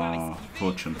dead. Oh,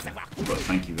 poor Chunter. But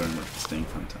thank you very much for staying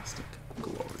fantastic.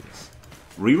 Glorious.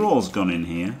 Reroll's gone in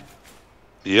here.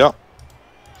 Yeah.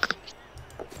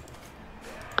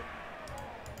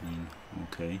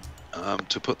 Okay.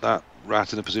 To put that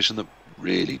rat in a position that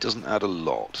really doesn't add a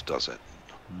lot, does it?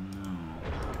 No.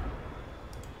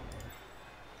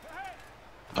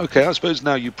 Okay, I suppose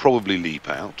now you probably leap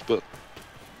out, but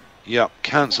yeah,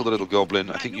 cancel the little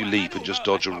goblin. I think you leap and just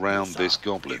dodge around this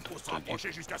goblin, don't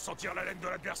you?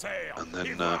 And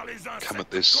then come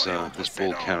at this this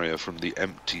ball carrier from the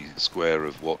empty square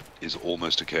of what is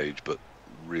almost a cage, but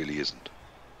really isn't.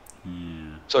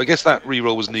 Yeah. So I guess that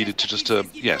reroll was needed to just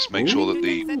yes, make sure that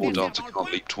the ball dancer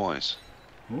can't leap twice.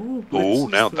 Oh,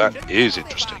 now that is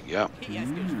interesting, yeah.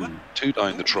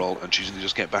 2-9 the troll, and she's going to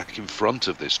just get back in front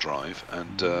of this drive,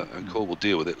 and Cole will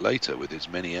deal with it later with his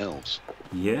many elves.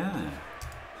 Yeah.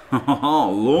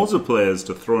 Loads of players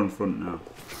to throw in front now.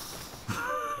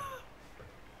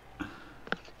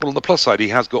 Well, on the plus side, he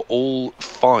has got all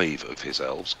 5 of his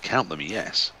elves, count them,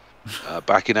 yes,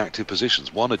 back in active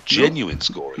positions. 1 a genuine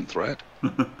scoring threat,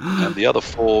 and the other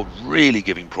 4 really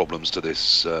giving problems to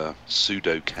this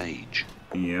pseudo cage.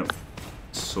 Yep.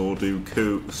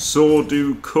 Sudoku.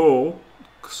 Sudoku.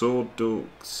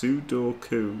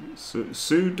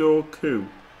 Sudoku.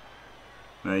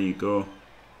 There you go.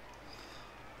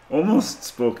 Almost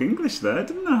spoke English there,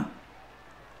 didn't I?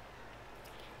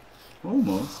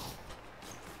 Almost.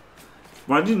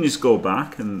 Why didn't you just go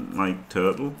back and, like,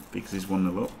 turtle? Because he's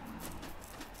 1-0 up.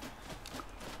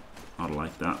 I'd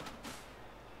like that.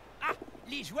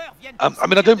 I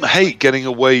mean, I don't hate getting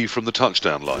away from the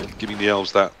touchdown line, giving the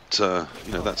elves that,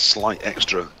 you know, that slight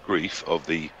extra grief of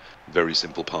the very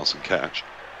simple pass and catch.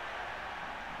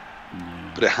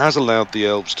 But it has allowed the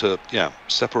elves to, yeah,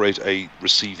 separate a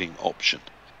receiving option.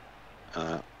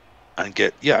 And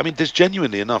get, yeah, I mean, there's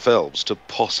genuinely enough elves to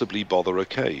possibly bother a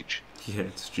cage. Yeah,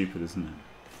 it's stupid, isn't it?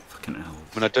 Fucking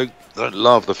elves. I mean, I don't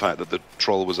love the fact that the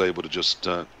troll was able to just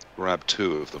grab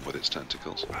 2 of them with its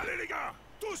tentacles.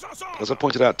 As I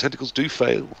pointed out, tentacles do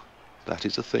fail. That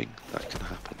is a thing. That can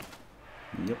happen.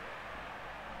 Yep.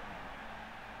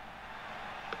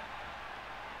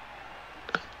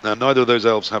 Now, neither of those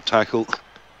elves have tackle.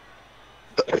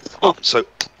 So,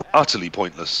 utterly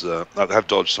pointless. Have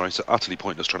dodge, sorry. So, utterly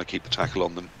pointless trying to keep the tackle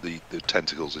on them. The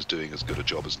tentacles is doing as good a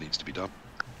job as needs to be done.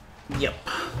 Yep.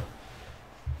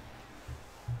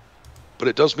 But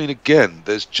it does mean, again,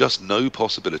 there's just no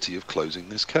possibility of closing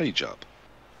this cage up.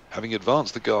 Having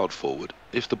advanced the guard forward,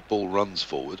 if the ball runs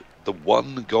forward, the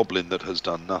one goblin that has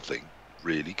done nothing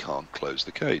really can't close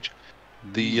the cage.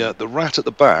 The rat at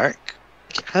the back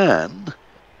can,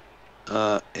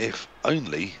 if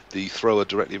only the thrower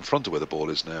directly in front of where the ball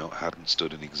is now hadn't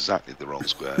stood in exactly the wrong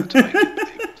square to make him be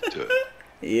able to do it.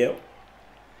 Yep.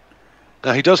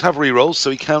 Now he does have rerolls,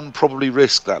 so he can probably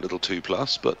risk that little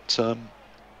 2+, but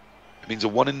it means a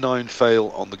 1 in 9 fail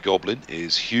on the goblin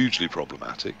is hugely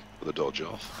problematic for the dodge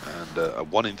off, and a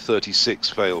 1 in 36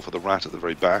 fail for the rat at the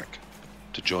very back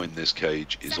to join this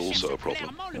cage is also a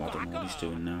problem. Well, I don't know what he's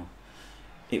doing now.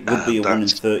 It would be a 1 in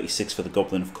 36 for the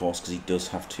goblin, of course, because he does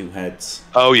have 2 heads.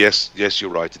 Oh yes, yes,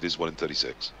 you're right. It is 1 in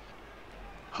 36.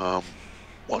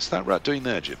 What's that rat doing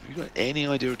there, Jim? Have you got any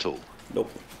idea at all?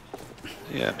 Nope.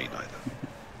 Yeah, me neither.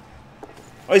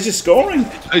 Oh, he's just scoring.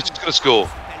 He's just going to score.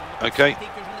 Okay.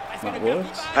 That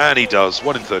works. And he does.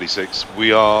 1 in 36.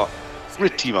 We are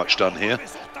pretty much done here.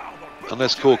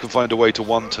 Unless Core can find a way to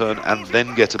 1 turn and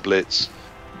then get a blitz.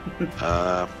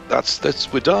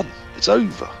 We're done. It's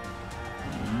over.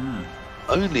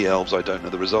 Only elves I don't know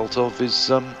the result of is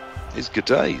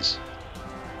G'days.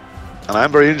 And I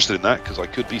am very interested in that because I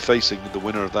could be facing the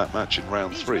winner of that match in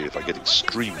round 3 if I get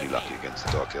extremely lucky against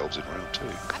the Dark Elves in round 2.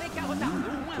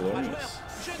 Glorious.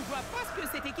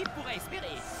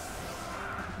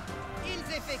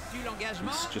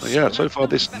 So yeah, so far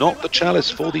this not the chalice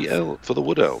for the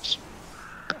Wood Elves.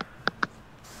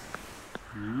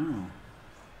 Oh.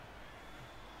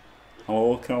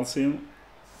 Hello, Calcium.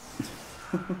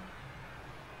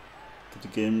 The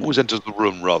game Always enters the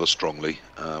room rather strongly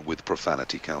with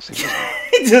profanity, Kelsey.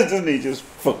 he just doesn't he? Just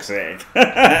fuck's sake.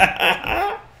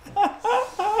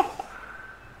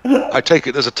 I take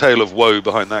it there's a tale of woe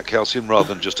behind that, Calcium, rather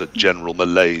than just a general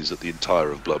malaise at the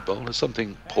entire of Blood Bowl. Has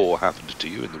something poor happened to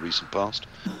you in the recent past?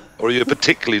 Or are you a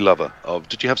particularly lover of...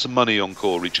 Did you have some money on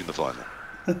Core reaching the final?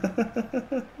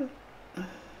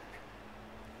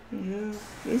 Yeah,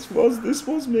 this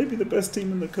was maybe the best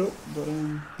team in the cup, but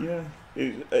yeah,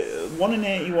 1 in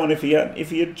 81. If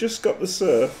he had just got the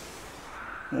surf,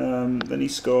 then he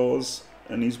scores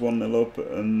and he's 1-0 up,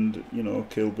 and you know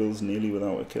Kill Bill's nearly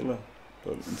without a killer.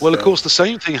 But instead, Well, of course, the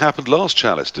same thing happened last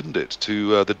Chalice, didn't it?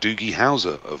 To the Doogie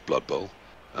Howser of Blood Bowl,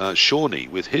 Shawnee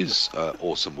with his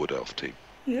awesome Wood Elf team.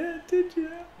 yeah, it did,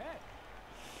 yeah.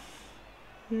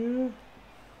 Yeah.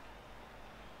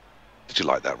 Did you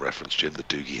like that reference, Jim? The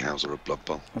Doogie Howser of Blood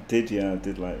Bowl. I did, yeah, I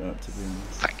did like that, to be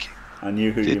honest. Thank you. I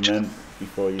knew who Did you you? meant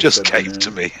before you Just said the came name.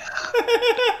 to me.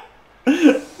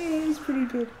 Yeah, it was pretty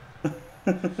good.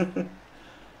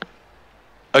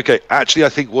 Okay, actually, I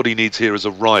think what he needs here is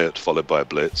a riot followed by a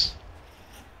blitz.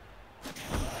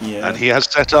 Yeah. And he has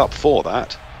set up for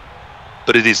that,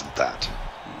 but it isn't that.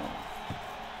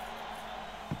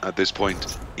 At this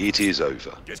point, it is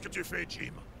over. Qu'est-ce que tu fais,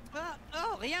 Jim? Ah,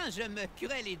 oh, rien, je me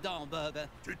curais les dents, Bob.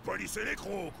 Tu te polissais les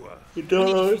crocs, quoi. You On est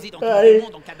don't diffusé dans tout hey. le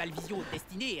monde en cabale vision haute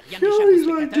destinée, rien Sure, n'échappe he's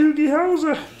au like spectateur. Doogie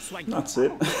Howser. Soigne That's ton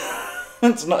it.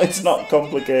 temps. It's not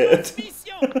complicated.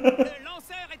 Mission. Le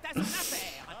lanceur est à son affaire.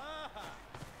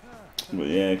 But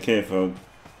yeah, KFoged.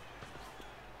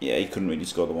 Yeah, he couldn't really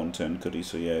score the 1 turn, could he?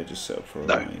 So yeah, just set up for a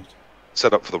No. riot.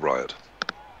 Set up for the riot.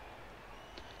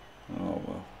 Oh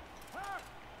well.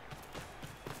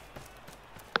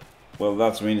 Well,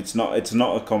 that's, I mean, it's not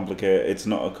a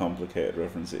complicated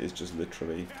reference. It is just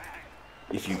literally,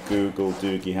 if you Google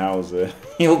Doogie Howser,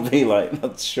 you'll be like,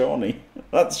 that's Shawnee.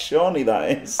 That's Shawnee,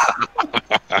 that is.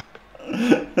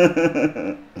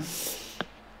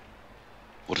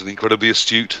 What an incredibly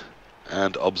astute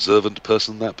and observant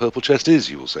person that PurpleChest is,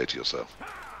 you will say to yourself.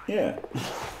 Yeah.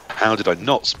 How did I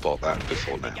not spot that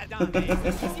before now?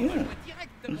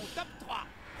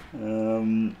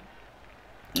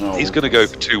 Oh, He's going to go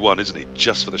for 2-1, isn't he?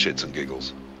 Just for the shits and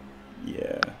giggles.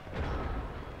 yeah.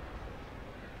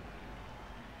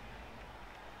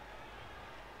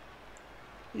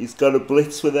 He's got a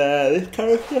blitz with this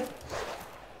character.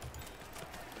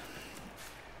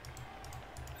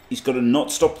 He's got to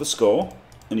not stop the score,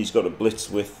 and he's got a blitz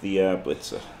with the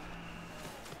blitzer.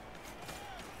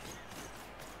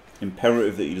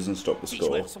 Imperative that he doesn't stop the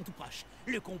score.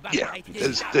 Yeah,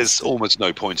 there's almost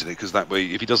no point in it, because that way,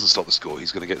 if he doesn't stop the score,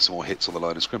 he's going to get some more hits on the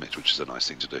line of scrimmage, which is a nice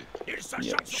thing to do.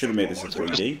 Yeah, should have made this a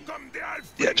 3D.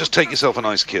 Yeah, just take yourself a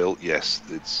nice kill. Yes,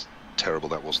 it's terrible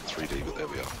that wasn't 3D, but there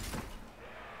we are.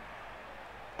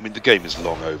 I mean, the game is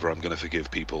long over. I'm going to forgive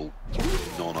people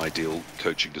non-ideal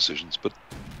coaching decisions, but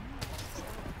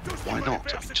why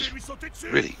not? I mean, just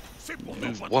really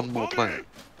move one more player.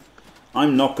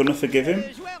 I'm not going to forgive him,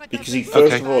 because he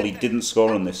first of all, he didn't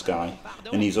score on this guy,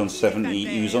 and he's on 70.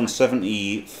 He was on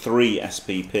 73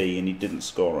 SPP, and he didn't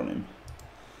score on him.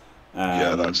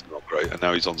 Yeah, that's not great. And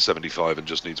now he's on 75 and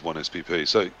just needs 1 SPP.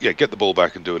 So yeah, get the ball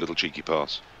back and do a little cheeky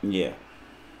pass. Yeah.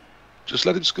 Just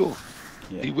let him score.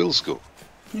 Yeah. He will score.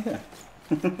 Yeah.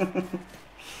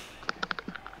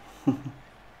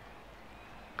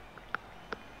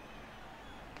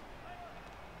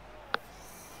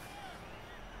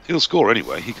 He'll score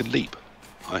anyway. He can leap.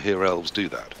 I hear elves do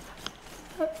that.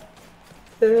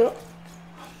 Yeah.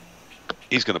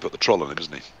 He's going to put the troll on him,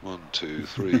 isn't he? 1, 2,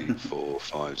 3, 4,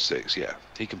 5, 6. Yeah,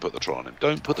 he can put the troll on him.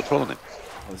 Don't put the troll on him.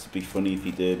 This would be funny if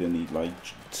he did, and he'd like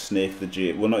snake the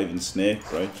G. Well, not even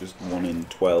snake, right? Just 1 in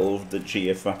 12 the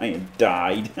GFI and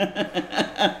died.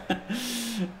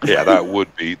 Yeah, that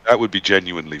would be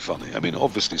genuinely funny. I mean,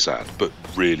 obviously sad, but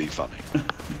really funny.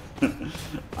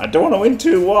 I don't want to win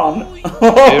 2-1. Here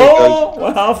it goes.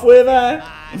 We're halfway there.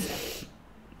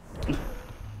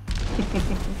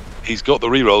 He's got the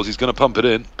rerolls. He's going to pump it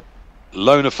in.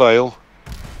 Loner fail.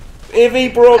 If he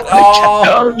broke, oh,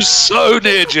 Oh, so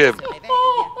near, Jim.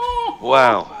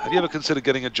 Wow. Have you ever considered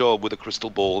getting a job with a crystal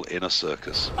ball in a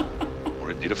circus, or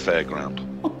indeed a fairground?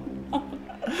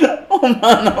 oh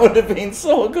man, that would have been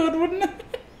so good, wouldn't it?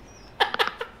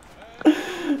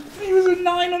 He was a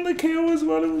 9 on the KO as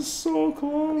well. It was so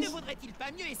close. Holy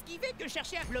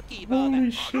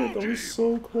shit, that was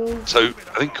so close. So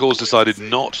I think Core's decided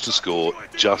not to score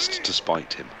just to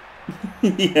spite him.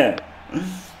 Yeah.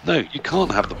 No, you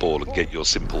can't have the ball and get your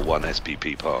simple 1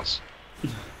 SPP pass.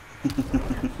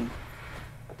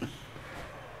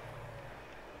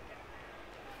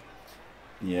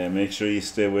 Yeah, make sure you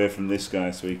stay away from this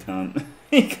guy so he can't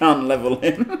he can't level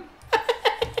him.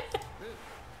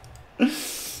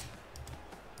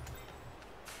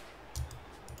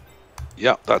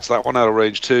 Yeah, that's that one out of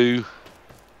range 2.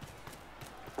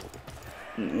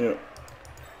 Yeah.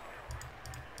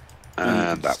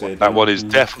 And that one is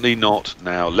definitely not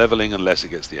now leveling unless it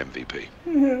gets the MVP.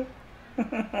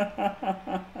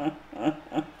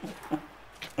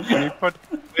 Can you put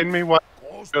in me what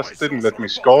just didn't let me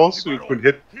score so you could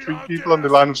hit 3 people on the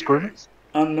line of scrimmage?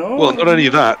 I know. Well, not only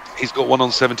that, he's got one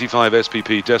on 75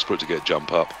 SPP desperate to get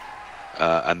jump up,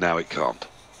 and now it can't.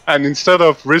 And instead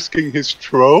of risking his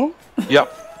throw?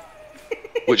 Yep.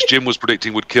 Which Jim was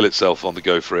predicting would kill itself on the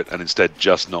go for it, and instead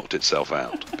just knocked itself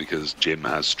out, because Jim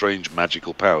has strange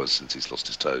magical powers since he's lost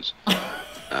his toes,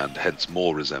 and hence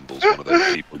more resembles one of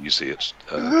those people you see at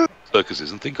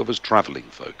circuses and think of as travelling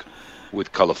folk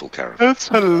with colourful characters. That's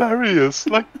hilarious.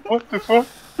 Like, what the fuck?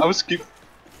 I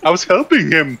was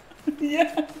helping him.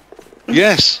 Yeah.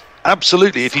 Yes,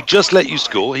 absolutely. If he just let you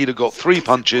score, he'd have got 3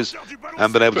 punches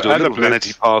and been able to do a little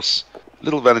vanity pass.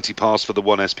 Little vanity pass for the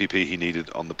 1 SPP he needed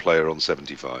on the player on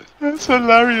 75. That's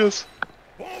hilarious.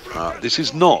 This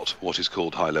is not what is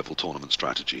called high-level tournament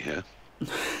strategy here.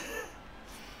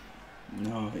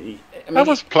 No, I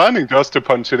was planning just to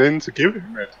punch it in to give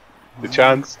him the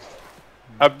chance.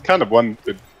 I kind of want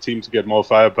the team to get more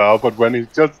firepower, but when he's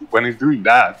doing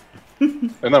that,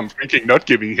 then I'm freaking not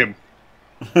giving him.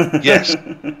 Yes,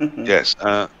 yes.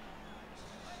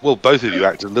 Well, both of you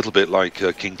acted a little bit like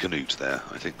King Canute there.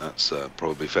 I think that's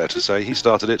probably fair to say. He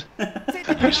started it,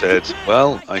 and you said,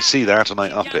 well, I see that, and I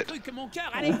up it.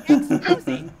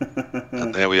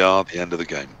 And there we are, the end of the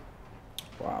game.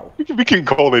 Wow. We can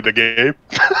call it a game.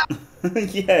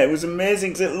 Yeah, it was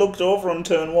amazing because it looked over on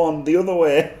turn 1 the other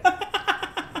way.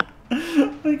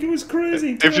 Like, it was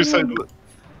crazy. If you said...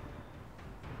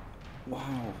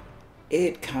 Wow.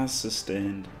 8 casts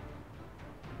sustained.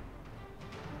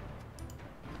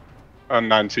 And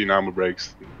 19 armor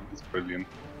breaks. It's brilliant.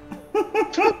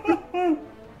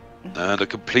 And a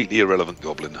completely irrelevant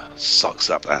goblin sucks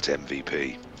up that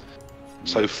MVP.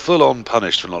 So full-on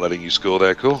punished for not letting you score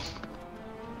there, Core.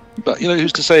 But, you know,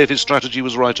 who's to say if his strategy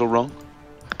was right or wrong?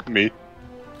 Me.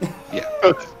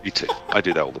 Yeah, me too. I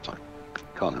do that all the time.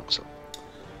 Can't help myself.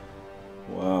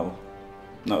 Wow.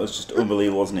 That was just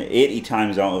unbelievable, wasn't it? 80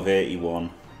 times out of 81.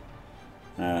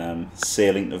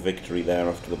 Sailing to victory there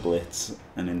after the blitz,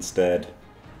 and instead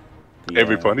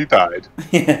everybody died.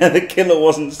 Yeah, the killer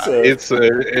wasn't served.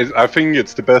 I think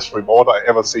it's the best reward I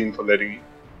ever seen for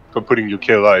putting your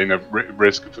killer in a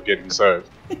risk for getting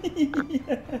served.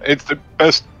 Yeah. It's the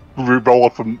best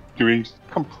reward for doing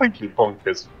completely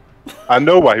bonkers. I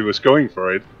know why he was going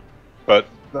for it, but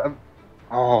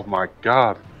oh my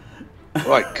god!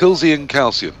 Right, Kilsey and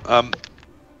Calcium.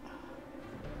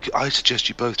 I suggest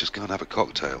you both just go and have a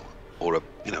cocktail or an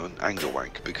anger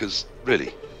wank, because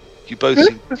really, you both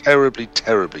seem terribly,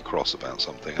 terribly cross about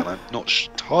something, and I'm not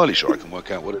entirely sure I can work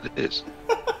out what it is.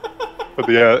 But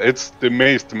yeah, it's the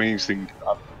most amazing.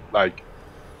 Like,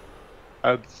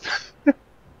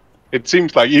 it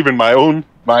seems like even my own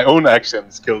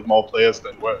actions killed more players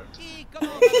than words.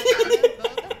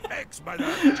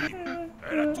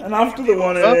 And after the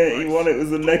one in 81, it was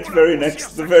the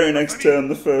very next turn,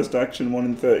 the first action, 1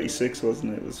 in 36,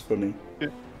 wasn't it? It was funny.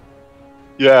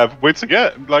 Yeah, which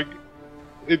again, like,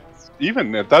 it's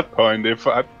even at that point, if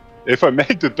I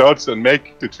make the dodge and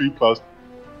make the 3+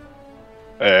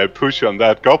 push on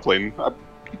that goblin, I'm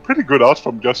pretty good odds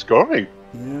from just scoring.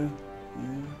 Yeah.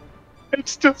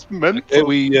 It's just mental. Okay,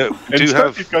 we do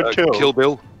have Kill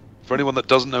Bill. For anyone that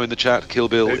doesn't know in the chat, Kill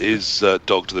Bill is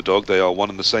Dog to the Dog. They are one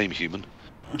and the same human,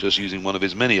 just using one of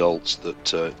his many ults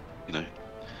that,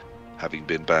 having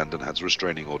been banned and has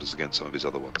restraining orders against some of his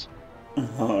other ones.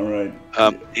 Alright.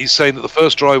 He's saying that the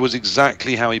first try was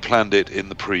exactly how he planned it in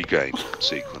the pre-game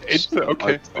sequence. It's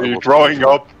okay. So you're drawing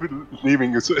up,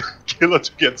 leaving a killer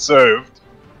to get served,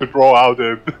 to draw out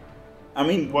a... I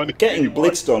mean, getting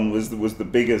blitzed on was the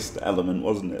biggest element,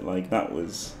 wasn't it? Like, that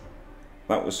was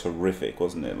horrific,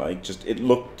 wasn't it? Like, just, it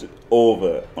looked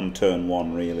over on turn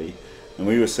 1, really. And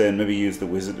we were saying maybe use the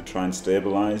wizard to try and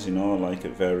stabilize, like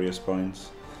at various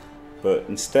points. But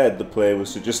instead, the play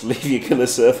was to just leave your killer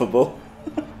surfable,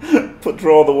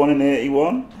 draw the 1 in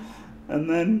 81, and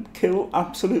then kill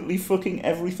absolutely fucking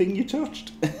everything you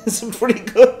touched. It's a pretty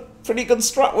good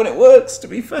strat when it works, to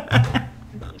be fair.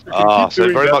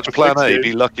 So very much plan A,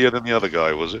 be luckier than the other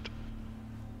guy, was it?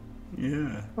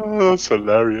 Yeah. Oh, that's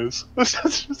hilarious.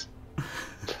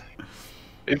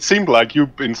 It seemed like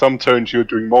in some turns, you're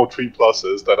doing more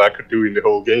 3+ than I could do in the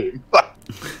whole game.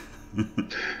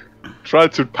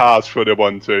 Tried to pass for the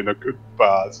one turn, I couldn't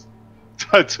pass.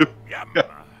 Tried to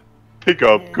pick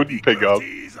up, couldn't pick up.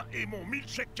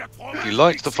 He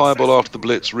liked the fireball after the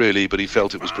blitz, really, but he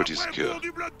felt it was pretty secure.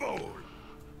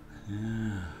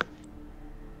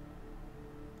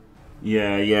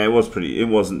 Yeah, it was pretty. It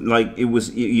wasn't like it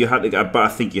was. You had to get, but I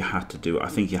think you had to do it. I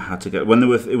think you had to get when there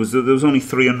were. There was only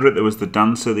 300. There was the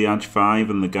dancer, the edge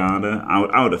 5, and the Garda.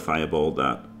 I would have fireballed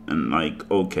that, and like,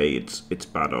 okay, it's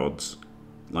bad odds.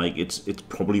 Like it's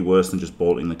probably worse than just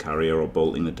bolting the carrier or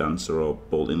bolting the dancer or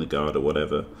bolting the guard or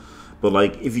whatever. But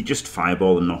like, if you just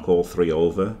fireball and knock all 3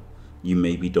 over, you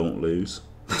maybe don't lose.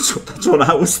 That's what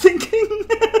I was thinking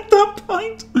at that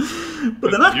point.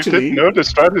 But then actually, you didn't know the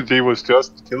strategy was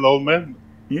just kill all men.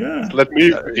 Yeah. Let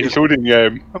me, including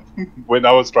when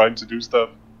I was trying to do stuff.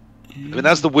 I mean,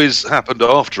 as the whiz happened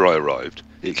after I arrived,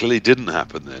 it clearly didn't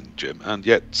happen then, Jim, and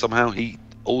yet somehow he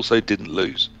also didn't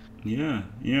lose. Yeah,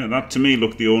 that to me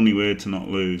looked the only way to not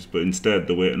lose, but instead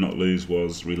the way to not lose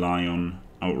was rely on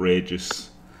outrageous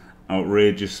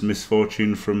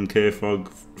misfortune from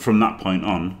KFoged from that point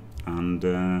on, and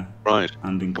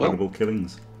and incredible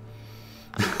killings.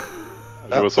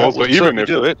 It was also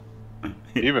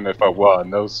even if I won,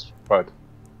 those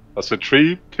was it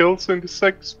 3 kills in the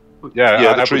 6?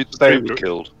 Yeah, the 3 were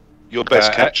killed. Your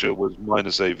best catcher was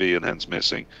minus AV and hence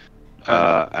missing,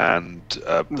 and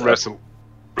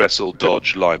wrestle,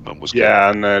 dodge, lineman was killed. Yeah,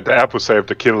 and the Apple saved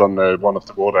the kill on one of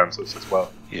the war dancers as well.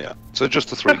 Yeah, so just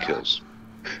the 3 kills.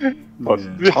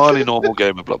 Entirely normal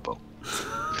game of Blood Bowl.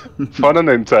 Fun and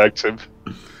interactive.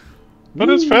 But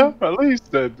it's fair, at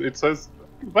least it says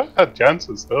well had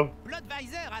chances though.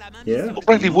 Yeah. Well,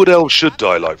 frankly, Wood Elves should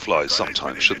die like flies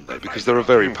sometimes, shouldn't they? Because they're a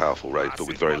very powerful raid, but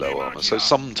with very low armor. So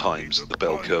sometimes the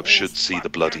bell curve should see the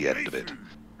bloody end of it.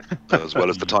 As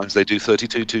well as the times they do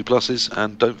 32 2+s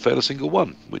and don't fail a single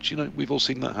one, which, you know, we've all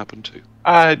seen that happen too.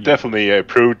 I definitely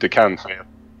proved they can fail.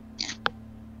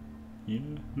 Yeah,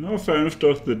 no, fair enough,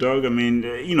 Dr. the Dog. I mean,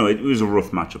 you know, it was a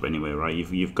rough matchup anyway, right?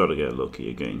 You've got to get lucky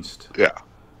against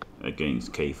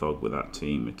KFoged with that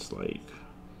team. It's like,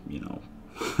 you know,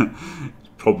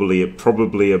 probably a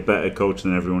better coach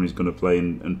than everyone he's going to play,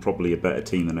 and probably a better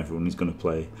team than everyone he's going to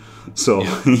play. So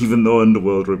even though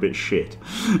Underworld are a bit shit.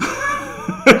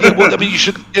 Yeah, well, I mean,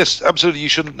 yes, absolutely, you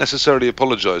shouldn't necessarily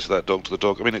apologise for that, Dog to the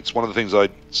Dog. I mean, it's one of the things I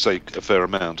say a fair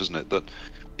amount, isn't it? That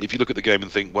if you look at the game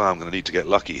and think, well, I'm going to need to get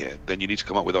lucky here, then you need to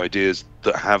come up with ideas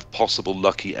that have possible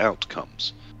lucky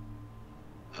outcomes.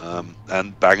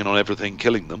 And banging on everything,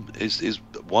 killing them, is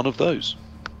one of those.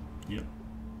 Yep.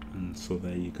 And so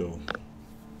there you go.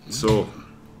 So,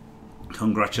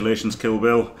 congratulations, Kill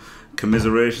Bill.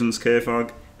 Commiserations,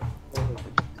 KFoged.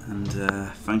 And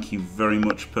thank you very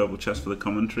much, PurpleChest, for the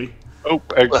commentary. Oh,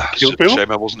 Kill Bill?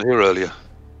 Shame I wasn't here earlier.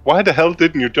 Why the hell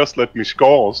didn't you just let me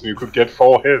score so you could get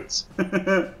 4 hits?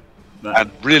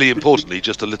 And really importantly,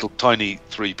 just a little tiny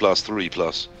 3+,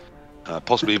 3+,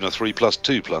 possibly even a 3+,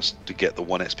 2+ to get the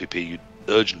 1 SPP you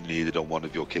urgently needed on one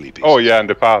of your killie pieces. Oh yeah, and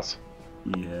the pass.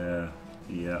 Yeah.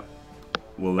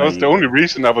 Well, that was the only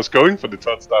reason I was going for the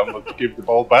touchdown, was to give the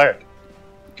ball back.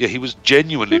 Yeah, he was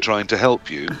genuinely trying to help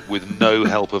you with no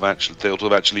help of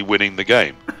actually winning the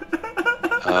game.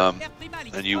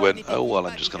 And you went, oh well,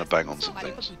 I'm just going to bang on some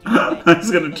things. I was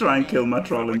going to try and kill my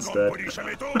troll instead.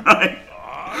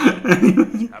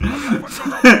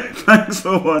 Thanks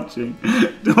for watching.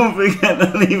 Don't forget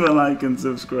to leave a like and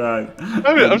subscribe.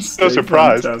 I'm so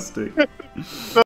surprised. Fantastic.